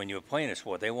 even when you were playing a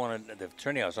sport, the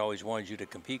fraternity house always wanted you to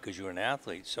compete because you were an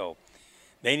athlete. So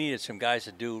they needed some guys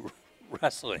to do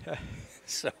wrestling.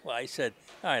 So I said,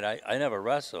 all right, I never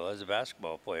wrestled. I was a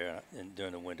basketball player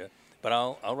during the winter, but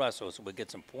I'll wrestle so we'll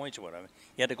get some points or whatever.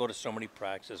 You had to go to so many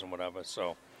practices and whatever.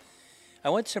 So I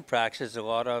went to some practices, a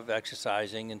lot of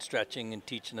exercising and stretching and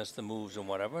teaching us the moves and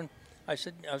whatever. And I was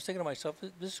thinking to myself,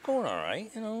 this is going all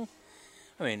right,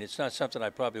 I mean, it's not something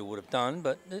I probably would have done,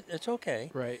 but it's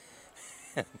okay. Right.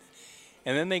 And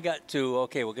then they got to,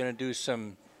 okay, we're going to do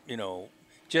some,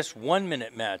 just 1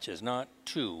 minute matches, not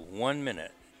 2, 1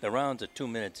 minute. The rounds are 2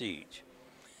 minutes each.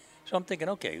 So I'm thinking,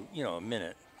 okay, a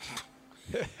minute.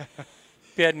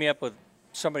 Paired me up with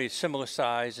somebody similar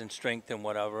size and strength and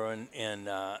whatever, and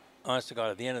honest to God,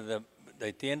 at the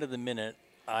end of the minute,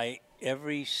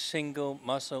 every single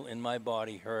muscle in my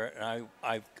body hurt, and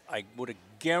I would have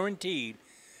guaranteed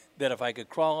that if I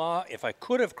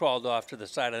could have crawled off to the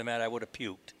side of the mat, I would have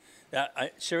puked.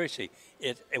 Seriously,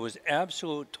 it was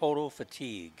absolute total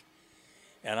fatigue.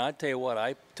 And I tell you what,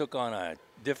 I took on a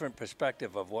different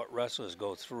perspective of what wrestlers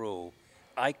go through.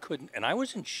 I couldn't, and I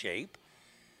was in shape.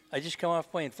 I just come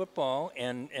off playing football,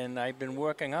 and I've been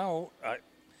working out.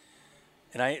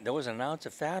 There was an ounce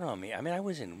of fat on me. I mean, I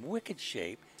was in wicked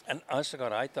shape. And honest to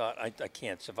God, I thought I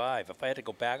can't survive. If I had to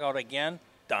go back out again,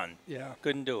 done. Yeah.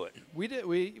 Couldn't do it.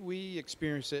 We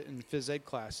experienced it in phys ed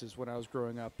classes when I was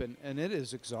growing up, and it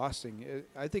is exhausting.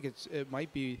 I think it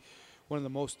might be one of the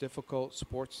most difficult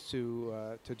sports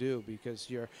to do because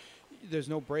there's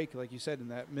no break, like you said, in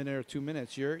that minute or 2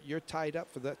 minutes. You're tied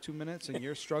up for that 2 minutes, and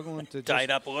you're struggling to tied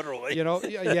up literally.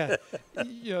 Yeah.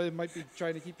 It might be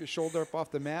trying to keep your shoulder up off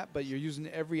the mat, but you're using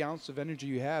every ounce of energy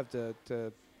you have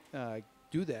to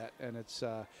do that, and it's.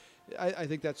 I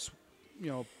think that's,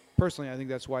 personally, I think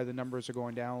that's why the numbers are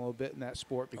going down a little bit in that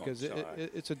sport because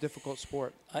it's a difficult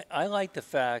sport. I like the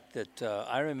fact that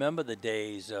I remember the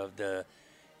days of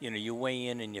you weigh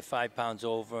in and you're 5 pounds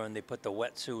over, and they put the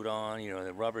wetsuit on,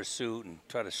 the rubber suit, and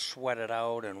try to sweat it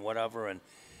out and whatever. And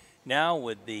now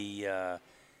with the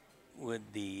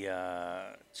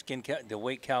the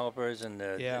weight calipers and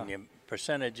the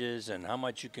percentages and how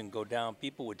much you can go down,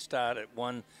 people would start at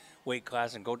one weight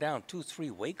class and go down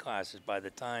 2-3 weight classes by the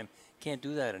time. Can't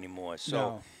do that anymore.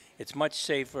 So it's much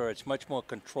safer. It's much more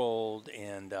controlled,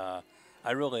 and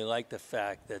I really like the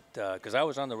fact that because I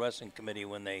was on the wrestling committee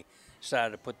when they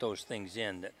started to put those things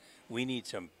in, that we need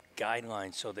some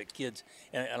guidelines so that kids,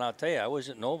 and I'll tell you, I was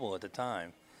at Noble at the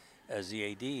time as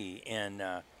the AD,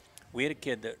 and we had a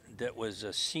kid that was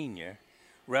a senior,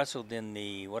 wrestled in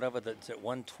the, whatever that's at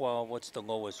 112, what's the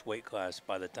lowest weight class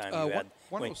by the time you had?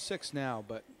 106 now,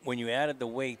 but. When you added the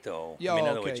weight, though, yeah, in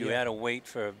other words, you add a weight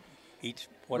for each,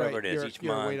 whatever it is, each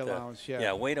month. Weight allowance,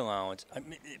 weight allowance,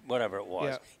 whatever it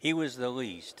was. Yeah. He was the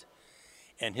least.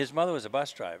 And his mother was a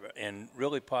bus driver and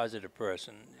really positive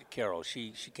person, Carol.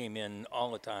 She came in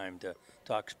all the time to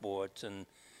talk sports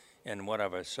and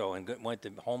whatever. So, and went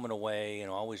to home and away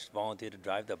and always volunteered to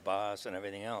drive the bus and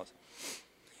everything else.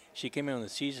 She came in when the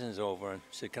season's over and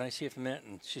said, "Can I see you for a minute?"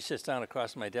 And she sits down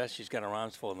across my desk. She's got her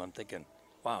arms full, and I'm thinking,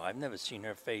 wow, I've never seen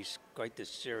her face quite this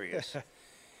serious.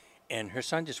 And her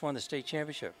son just won the state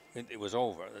championship. It was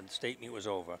over. The state meet was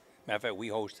over. Matter of fact, we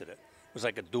hosted it. It was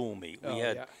like a dual meet. We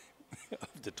had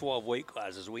of the 12 weight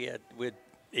classes. We had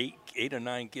eight or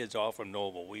nine kids, all from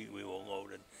Noble. We were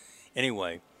loaded.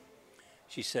 Anyway,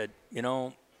 she said,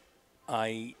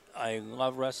 I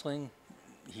love wrestling.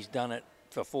 He's done it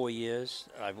for 4 years.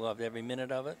 I've loved every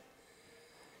minute of it.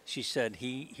 She said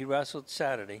he wrestled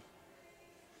Saturday.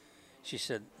 She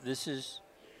said, this is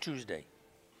Tuesday.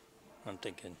 I'm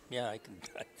thinking, yeah, I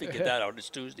figured that out. It's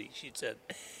Tuesday. She said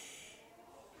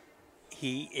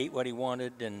he ate what he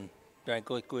wanted and drank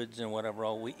liquids and whatever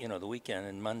all week, the weekend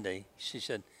and Monday. She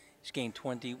said he's gained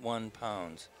 21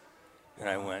 pounds. And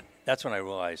I went, that's when I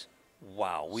realized,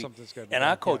 wow. Something's got to be and done,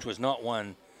 our coach yeah. was not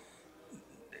one,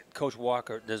 Coach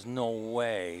Walker, there's no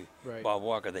way, Right. Bob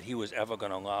Walker, that he was ever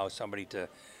going to allow somebody to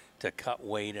cut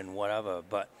weight and whatever.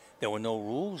 But there were no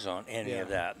rules on any of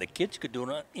that. The kids could do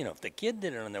it, if the kid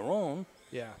did it on their own,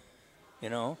 Yeah.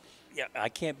 yeah, I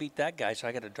can't beat that guy, so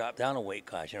I got to drop down a weight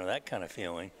class, that kind of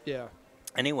feeling. Yeah.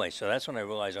 Anyway, so that's when I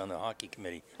realized on the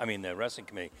the wrestling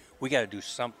committee, we got to do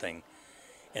something.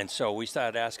 And so we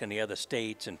started asking the other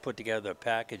states and put together a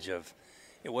package of,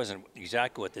 it wasn't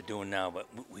exactly what they're doing now, but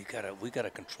we gotta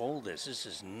control this. This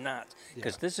is nuts,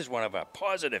 because this is one of our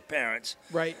positive parents.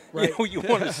 Right. You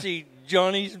want to see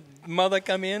Johnny's mother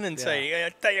come in and say, "I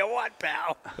tell you what,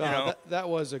 pal." That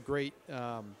was a great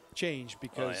change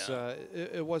because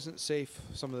it wasn't safe.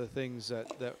 Some of the things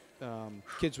that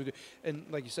kids would do, and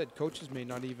like you said, coaches may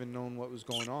not even known what was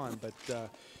going on, but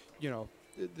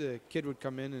the kid would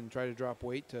come in and try to drop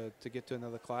weight to get to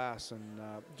another class, and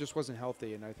just wasn't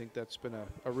healthy. And I think that's been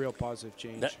a real positive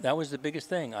change. That was the biggest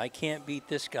thing. I can't beat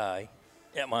this guy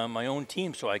at my own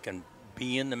team, so I can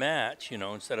be in the match,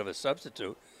 instead of a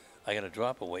substitute. I got to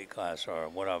drop a weight class or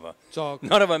whatever.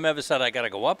 None of them ever said I got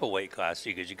to go up a weight class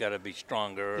because you got to be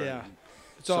stronger. Yeah. And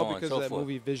it's all so because so of that forth.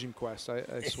 movie Vision Quest,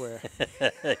 I swear.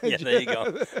 Yeah, there you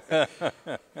go.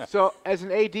 So, as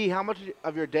an AD, how much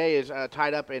of your day is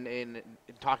tied up in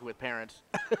talking with parents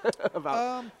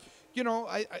about?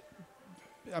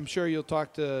 I'm sure you'll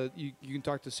talk to you can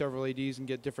talk to several ADs and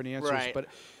get different answers. Right. But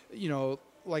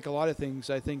like a lot of things,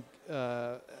 I think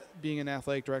being an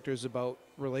athletic director is about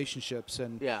relationships,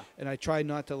 and I try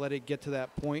not to let it get to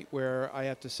that point where I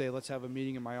have to say, let's have a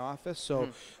meeting in my office. So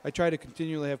I try to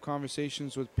continually have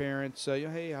conversations with parents.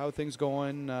 Hey, how are things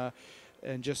going?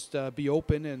 And just be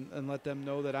open and let them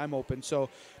know that I'm open. So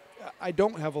I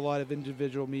don't have a lot of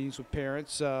individual meetings with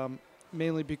parents,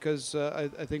 mainly because I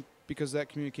think because of that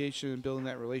communication and building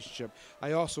that relationship.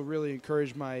 I also really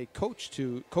encourage my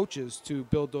coaches to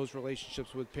build those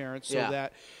relationships with parents so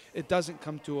that it doesn't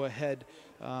come to a head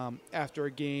after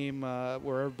a game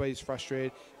where everybody's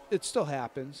frustrated. It still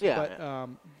happens, but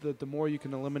the more you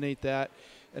can eliminate that,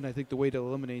 and I think the way to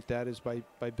eliminate that is by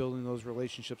building those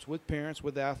relationships with parents,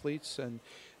 with athletes. And,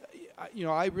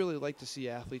 I really like to see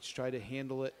athletes try to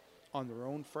handle it on their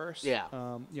own first. Yeah.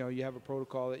 You have a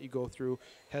protocol that you go through.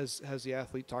 Has the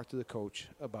athlete talked to the coach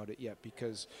about it yet?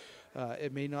 Because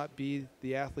it may not be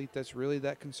the athlete that's really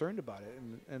that concerned about it.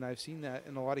 And I've seen that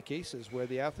in a lot of cases where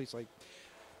the athlete's like,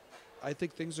 I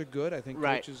think things are good. I think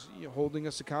coach is holding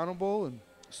us accountable. And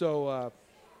so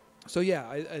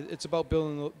it's about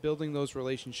building those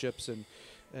relationships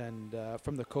and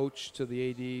from the coach to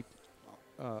the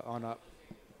AD on up.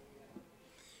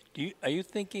 Are you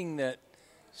thinking that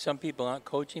some people aren't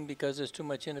coaching because there's too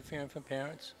much interference from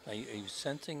parents? Are you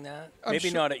sensing that? Maybe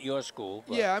not at your school.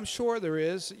 But. Yeah, I'm sure there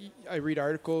is. I read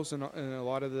articles and a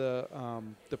lot of the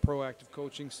proactive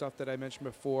coaching stuff that I mentioned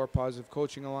before, Positive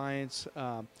Coaching Alliance.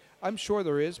 I'm sure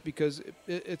there is because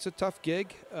it's a tough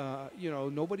gig.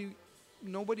 Nobody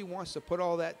wants to put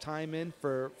all that time in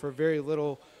for very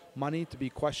little money to be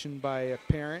questioned by a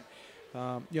parent.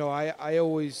 I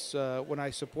always, when I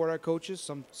support our coaches,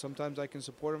 sometimes I can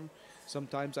support them,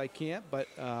 sometimes I can't, but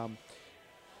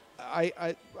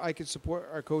I can support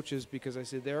our coaches because I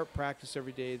say they're at practice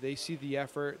every day. They see the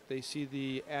effort, they see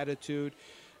the attitude,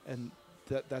 and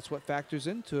that's what factors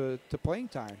into playing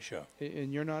time. Sure.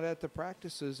 And you're not at the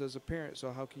practices as a parent,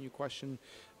 so how can you question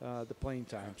the playing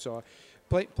time? So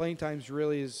playing times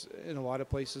really is, in a lot of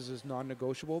places, is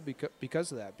non-negotiable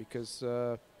because of that, because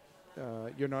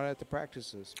you're not at the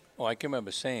practices. Oh, I can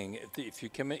remember saying if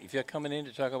you're coming in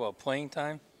to talk about playing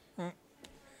time,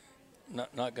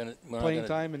 not gonna playing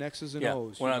time and X's and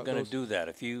O's. We're not gonna do that.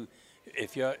 If you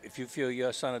feel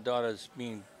your son or daughter's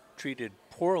being treated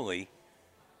poorly,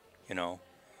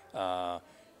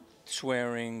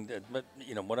 swearing, but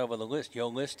whatever your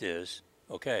list is,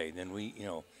 okay, then we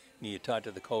need to talk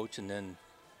to the coach and then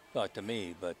talk to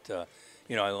me. But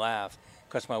I laugh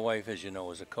because my wife, as you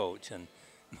know, is a coach, and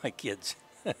my kids,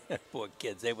 poor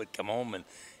kids, they would come home and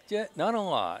not a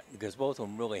lot because both of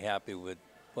them really happy with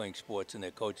playing sports and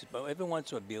their coaches, but every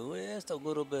once in a while be just a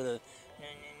little bit of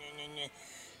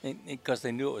because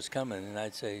they knew it was coming, and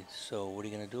I'd say, so what are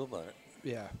you going to do about it?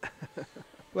 Yeah.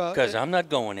 Well, Because I'm not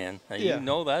going in. yeah. You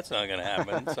know that's not going to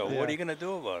happen. So Yeah. what are you going to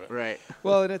do about it? Right.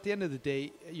 well, and at the end of the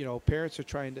day, parents are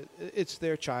trying to. It's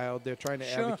their child. They're trying to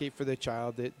Sure. advocate for their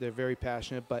child. They're very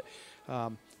passionate. But,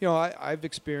 I've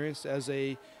experienced as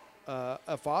a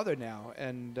father now,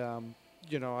 and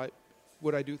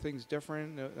would I do things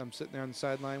different? I'm sitting there on the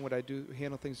sideline. Would I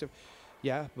handle things different?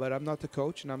 Yeah, but I'm not the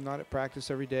coach, and I'm not at practice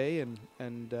every day,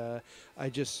 and I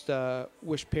just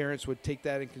wish parents would take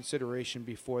that in consideration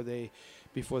before they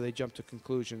jump to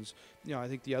conclusions. I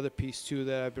think the other piece too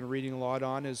that I've been reading a lot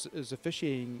on is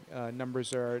officiating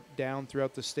numbers are down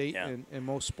throughout the state in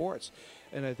most sports,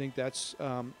 and I think that's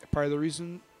part of the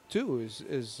reason too.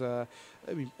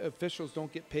 Officials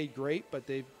don't get paid great, but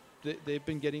they've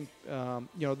been getting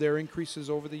their increases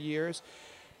over the years.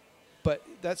 But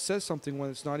that says something when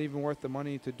it's not even worth the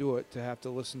money to do it, to have to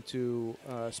listen to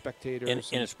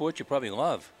spectators. In a sport you probably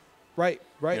love. Right.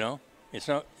 It's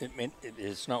not.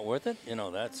 It's not worth it.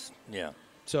 That's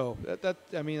So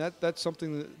that's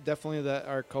something that definitely that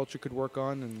our culture could work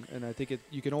on, and I think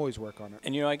you can always work on it.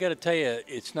 And I got to tell you,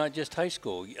 it's not just high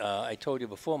school. I told you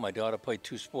before, my daughter played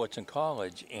 2 sports in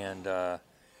college, and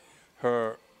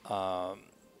her ice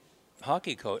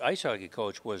hockey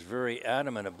coach was very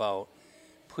adamant about,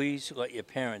 please let your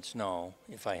parents know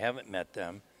if I haven't met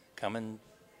them, come and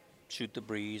shoot the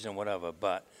breeze and whatever,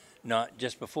 but not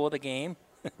just before the game,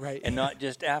 Right. and not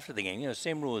just after the game.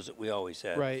 Same rules that we always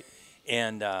had. Right.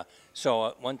 And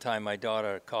so one time my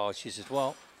daughter called. She says,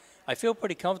 well, I feel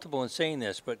pretty comfortable in saying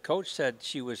this, but Coach said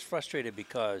she was frustrated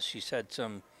because she said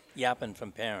some yapping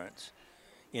from parents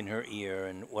in her ear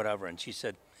and whatever. And she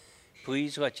said,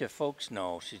 please let your folks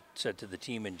know, she said to the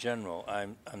team in general,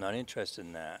 I'm not interested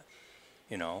in that.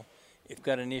 If you've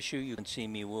got an issue, you can see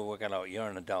me. We'll work it out. You're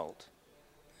an adult.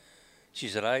 She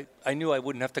said, I knew I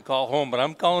wouldn't have to call home, but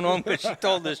I'm calling home because she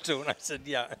told us to. And I said,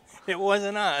 yeah, it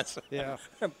wasn't us. Yeah.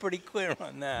 I'm pretty clear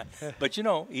on that. But,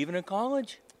 even in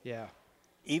college, Yeah.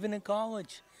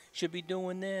 should be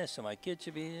doing this. And my kid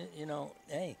should be,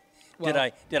 hey.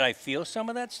 Well- Did I feel some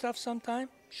of that stuff sometime?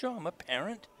 Sure, I'm a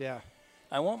parent. Yeah.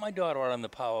 I want my daughter out on the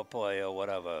power play or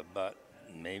whatever, but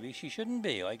maybe she shouldn't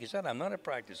be. Like you said, I'm not at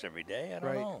practice every day. I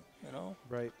don't know.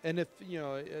 Right. And if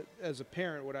as a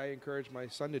parent, what I encourage my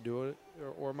son to do,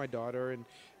 or my daughter,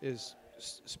 is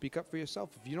speak up for yourself.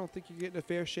 If you don't think you're getting a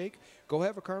fair shake, go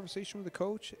have a conversation with the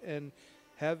coach and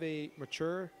have a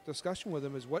mature discussion with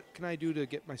him. Is what can I do to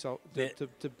get myself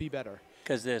to be better?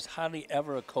 Because there's hardly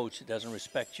ever a coach that doesn't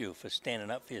respect you for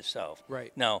standing up for yourself.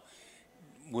 Right. Now,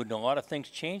 would a lot of things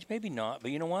change? Maybe not.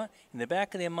 But you know what? In the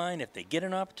back of their mind, if they get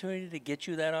an opportunity to get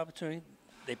you that opportunity,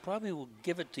 they probably will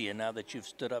give it to you now that you've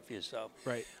stood up for yourself.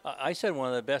 Right. I said one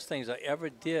of the best things I ever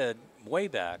did way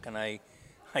back, and I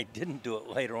didn't do it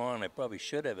later on. I probably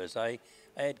should have, is I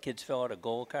had kids fill out a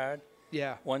goal card.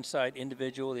 Yeah. One side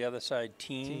individual, the other side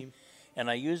team. And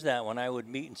I used that when I would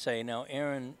meet and say, now,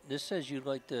 Aaron, this says you'd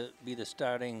like to be the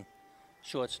starting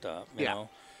shortstop, you know.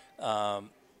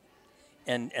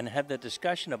 And have the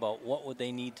discussion about what would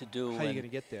they need to do. How are you going to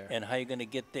get there? And how you're going to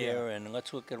get there. Yeah. And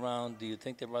let's look around. Do you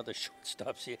think there are other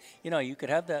shortstops here? You could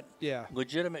have that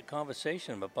legitimate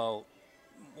conversation about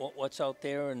what's out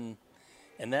there. And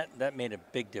that made a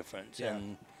big difference. Yeah.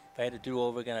 And if I had to do it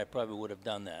over again, I probably would have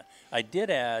done that. I did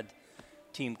add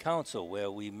team council where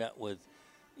we met with,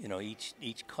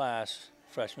 each class,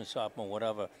 freshman, sophomore,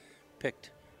 whatever,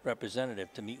 picked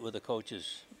representative to meet with the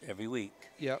coaches every week.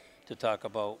 Yep. To talk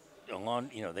about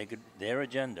their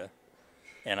agenda,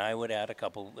 and I would add a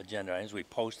couple agenda items. We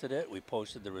posted it. We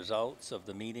posted the results of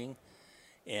the meeting,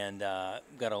 and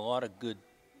got a lot of good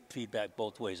feedback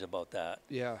both ways about that.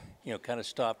 Yeah. Kind of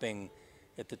stopping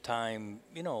at the time.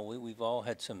 We've all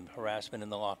had some harassment in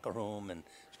the locker room, and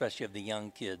especially of the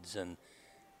young kids. And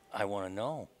I want to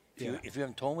know if you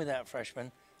haven't told me that,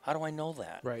 freshman, how do I know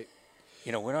that? Right.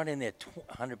 We're not in there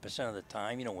 100% of the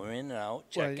time. We're in and out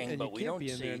checking, but we don't see.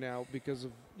 You can't be in there now because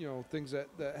of things that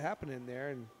happen in there,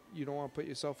 and you don't want to put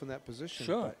yourself in that position.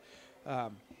 Sure.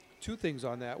 But, 2 things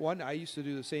on that. One, I used to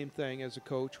do the same thing as a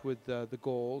coach with the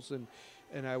goals,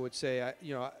 and I would say,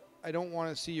 I don't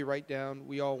want to see you write down.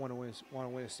 We all want to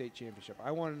win a state championship.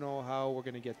 I want to know how we're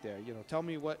going to get there. Tell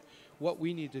me what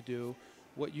we need to do,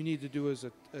 what you need to do as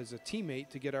a teammate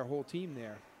to get our whole team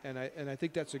there. And I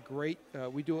think that's a great.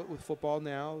 We do it with football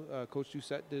now. Coach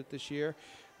Doucette did it this year.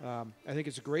 I think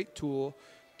it's a great tool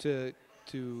to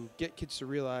get kids to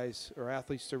realize, or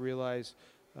athletes to realize,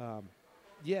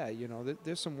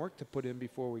 there's some work to put in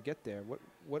before we get there.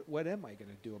 What am I going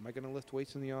to do? Am I going to lift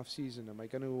weights in the off season? Am I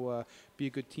going to be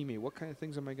a good teammate? What kind of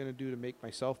things am I going to do to make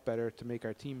myself better, to make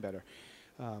our team better?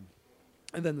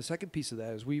 And then the second piece of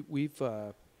that is we've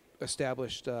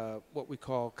established what we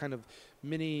call kind of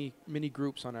mini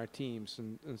groups on our teams,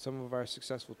 and some of our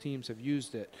successful teams have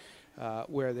used it,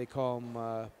 where they call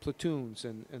them platoons,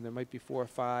 and there might be 4 or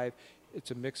 5.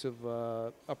 It's a mix of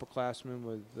upperclassmen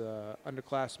with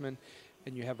underclassmen,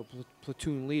 and you have a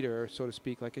platoon leader, so to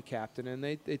speak, like a captain, and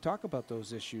they talk about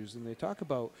those issues, and they talk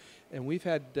about, and we've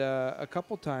had a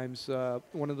couple times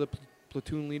one of the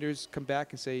platoon leaders come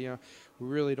back and say, you know, we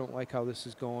really don't like how this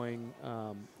is going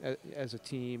as a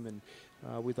team,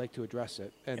 and we'd like to address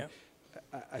it. And Yep.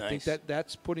 I Nice. think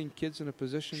that's putting kids in a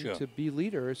position Sure. to be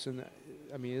leaders. And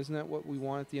I mean, isn't that what we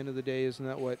want at the end of the day? Isn't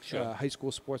that what Sure. High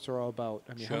school sports are all about?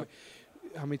 I mean, Sure.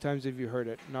 how many times have you heard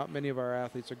it? Not many of our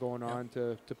athletes are going on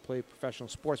to play professional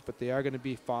sports, but they are going to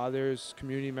be fathers,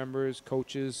 community members,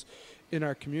 coaches in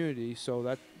our community. So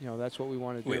that, you know, that's what we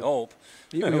want to do. We hope.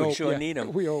 We We hope, sure yeah. need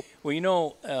them. We hope. Well, you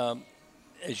know,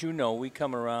 as you know, we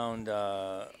come around.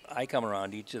 I come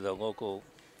around each of the local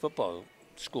football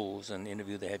schools and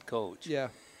interview the head coach. Yeah.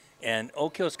 And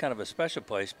Oak Hill's kind of a special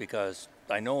place because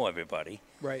I know everybody.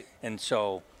 Right. And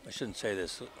so I shouldn't say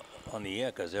this on the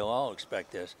air because they'll all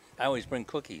expect this. I always bring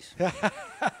cookies.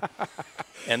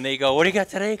 And they go, "What do you got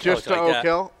today, coach?" Just to like Oak that.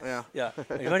 Hill? Yeah. Yeah.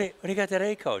 What do you got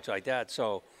today, coach? Like that.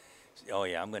 So, oh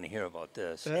yeah, I'm going to hear about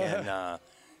this. And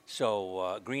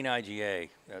so Green IGA,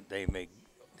 they make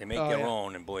Oh, their yeah.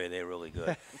 own, and boy, they're really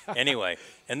good. Anyway,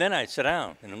 and then I sit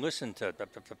down and listen to.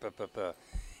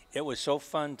 It was so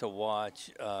fun to watch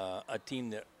a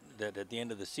team that at the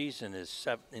end of the season is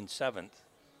in 7th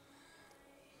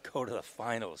go to the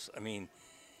finals. I mean,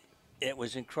 it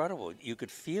was incredible. You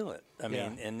could feel it. I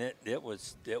mean, and it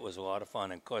was a lot of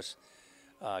fun. And of course,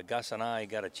 Gus and I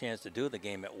got a chance to do the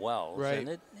game at Wells. Right. And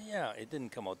it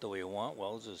didn't come out the way you want.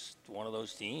 Wells is one of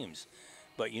those teams.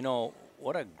 But, you know,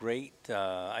 what a great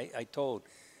I told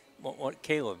what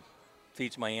Caleb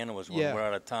feeds my animals when Yeah. we're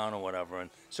out of town or whatever. And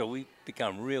so we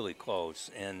become really close.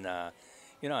 And,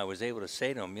 you know, I was able to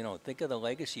say to him, you know, think of the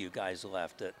legacy you guys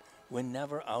left. That we're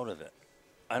never out of it.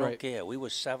 I don't Right. care. We were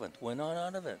 7th. We're not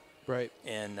out of it. Right.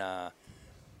 And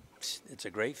it's a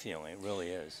great feeling. It really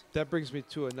is. That brings me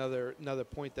to another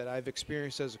point that I've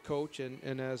experienced as a coach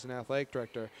and as an athletic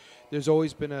director. There's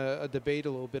always been a debate a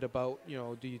little bit about, you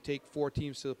know, do you take 4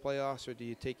 teams to the playoffs or do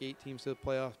you take 8 teams to the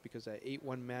playoffs, because that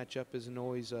 8-1 matchup isn't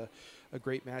always a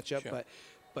great matchup. Sure.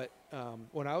 But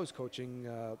when I was coaching,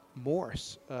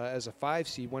 Morse as a 5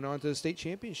 seed went on to the state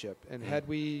championship, and had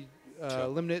we Sure.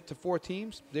 limited it to 4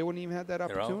 teams, they wouldn't even have that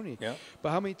They're out. opportunity. Yeah. But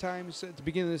how many times at the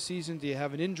beginning of the season do you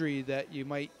have an injury that you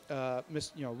might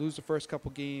miss? You know, lose the first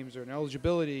couple games, or an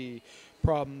eligibility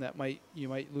problem that you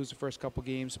might lose the first couple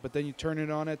games, but then you turn it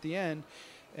on at the end,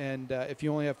 and if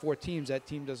you only have 4 teams, that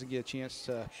team doesn't get a chance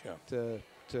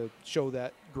to show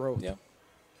that growth. Yep.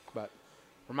 But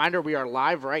Reminder, we are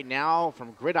live right now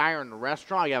from Gridiron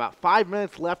Restaurant. We got about 5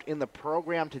 minutes left in the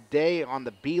program today on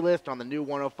the B list on the new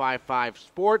 105.5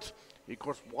 Sports. You, of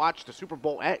course, watch the Super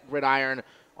Bowl at Gridiron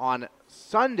on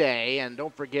Sunday. And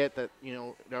don't forget that, you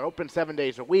know, they're open 7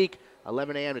 days a week,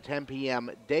 11 a.m. to 10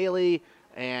 p.m. daily.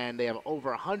 And they have over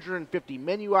 150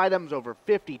 menu items, over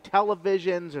 50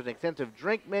 televisions. There's an extensive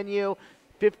drink menu,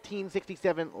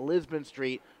 1567 Lisbon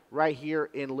Street, right here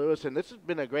in Lewiston. This has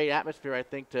been a great atmosphere, I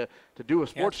think, to do a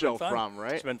sports it's been show fun. from,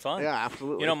 right? It's been fun. Yeah,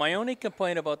 absolutely. You know, my only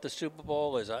complaint about the Super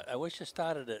Bowl is I wish it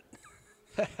started at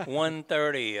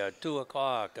 1:30, 2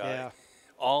 o'clock, Yeah.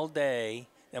 all day.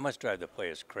 That must drive the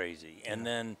players crazy. And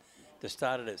then to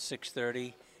start it at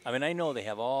 6:30. I mean, I know they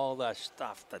have all that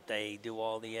stuff that they do,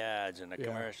 all the ads and the Yeah.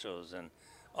 commercials and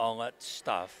all that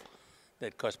stuff that,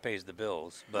 of course, pays the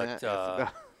bills. But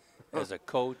Yeah, as a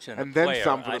coach and and a then player,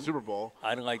 some for the Super Bowl.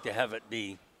 I'd like to have it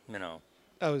be, you know,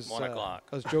 I was 1 o'clock.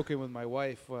 I was joking with my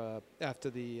wife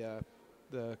after the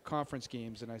conference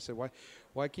games, and I said,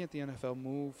 why can't the NFL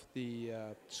move the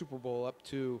Super Bowl up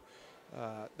to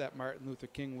that Martin Luther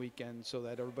King weekend so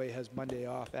that everybody has Monday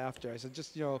off after? I said,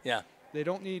 just, you know, Yeah. they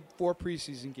don't need 4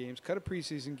 preseason games. Cut a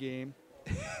preseason game.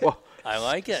 Well, I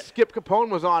like it. Skip Capone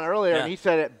was on earlier, Yeah. and he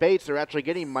said at Bates they're actually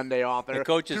getting Monday off. The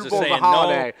coaches Super are Bowl's a saying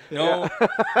holiday.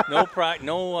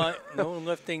 no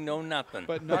lifting, no nothing.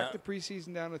 But knock the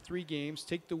preseason down to 3 games.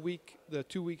 Take the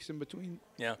 2 weeks in between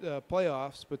Yeah. the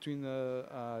playoffs, between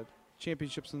the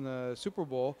championships and the Super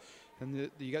Bowl,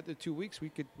 and you got the 2 weeks. We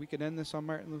could end this on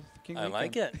Martin Luther King I weekend.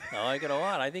 like it. I like it a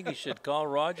lot. I think you should call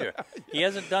Roger. He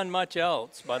hasn't done much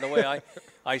else. By the way,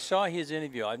 I saw his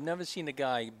interview. I've never seen a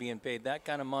guy being paid that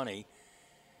kind of money.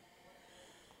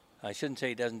 I shouldn't say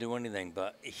he doesn't do anything,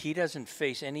 but he doesn't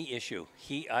face any issue.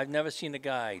 I've never seen a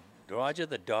guy, Roger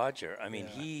the Dodger. I mean,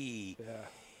 Yeah.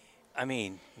 I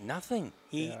mean, nothing.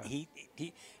 He,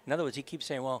 in other words, he keeps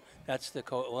saying, well, that's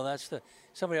the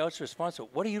somebody else is responsible.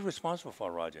 What are you responsible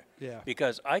for, Roger? Yeah.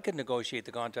 Because I could negotiate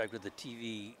the contract with the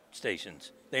TV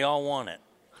stations. They all want it.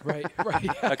 Right.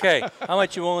 Right. Okay, how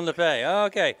much you willing to pay?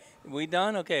 Okay, we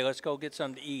done? Okay, let's go get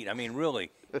something to eat. I mean, really,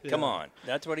 come on.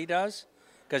 That's what he does?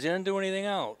 Because he doesn't do anything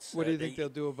else. What do you think they'll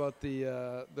do about the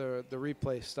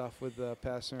replay stuff with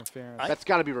pass interference? That's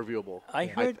got to be reviewable.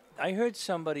 I heard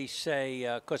somebody say,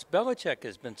 because Belichick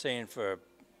has been saying for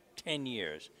 10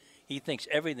 years, he thinks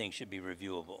everything should be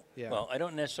reviewable. Yeah. Well, I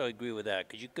don't necessarily agree with that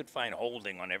because you could find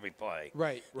holding on every play.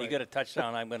 Right. You get a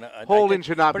touchdown, I'm going to. Holding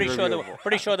should not be reviewable.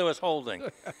 Pretty sure there was holding.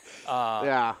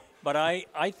 Yeah. But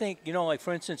I think, like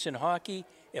for instance in hockey,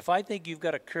 if I think you've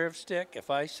got a curved stick, if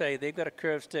I say they've got a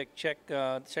curved stick, check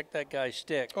that guy's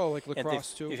stick. Oh, like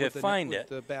lacrosse too. If you find it,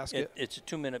 the basket. It's a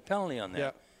 2-minute penalty on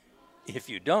that. Yeah. If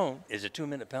you don't, it's a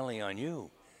 2-minute penalty on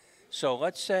you. So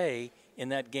let's say in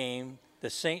that game, the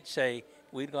Saints say,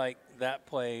 we'd like that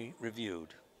play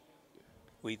reviewed.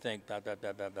 We think blah, blah,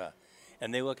 blah, blah, blah.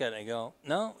 And they look at it and go,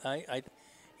 no,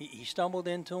 he stumbled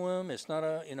into him. It's not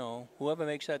whoever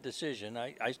makes that decision,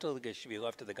 I still think it should be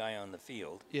left to the guy on the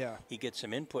field. Yeah. He gets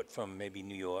some input from maybe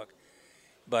New York.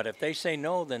 But if they say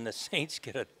no, then the Saints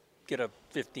get a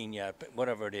 15-yard,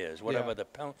 whatever it is, whatever the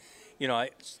penalty,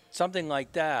 something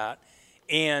like that.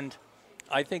 And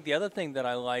I think the other thing that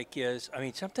I like is,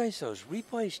 sometimes those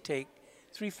replays take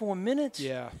 3-4 minutes.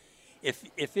 Yeah.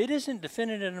 If it isn't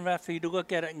definitive enough for you to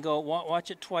look at it and go watch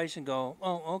it twice and go,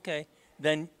 oh, okay,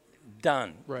 then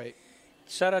done. Right.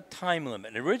 set a time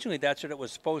limit. And originally, that's what it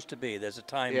was supposed to be. There's a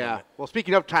time limit. Well,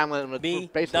 speaking of time limit, we're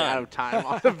basically out of time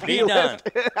on the B list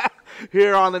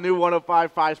here on the new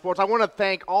 105.5 Sports. I want to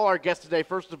thank all our guests today.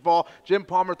 First of all, Jim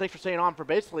Palmer, thanks for staying on for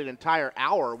basically an entire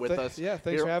hour with us. Yeah,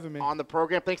 thanks for having me on the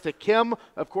program. Thanks to Kim,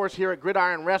 of course, here at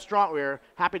Gridiron Restaurant. We're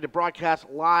happy to broadcast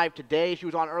live today. She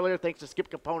was on earlier. Thanks to Skip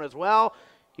Capone as well.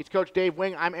 He's Coach Dave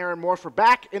Wing. I'm Aaron Morse. We're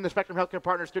back in the Spectrum Healthcare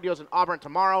Partners studios in Auburn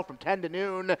tomorrow from 10 to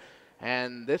noon.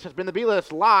 And this has been the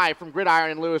B-List live from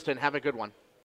Gridiron in Lewiston. Have a good one.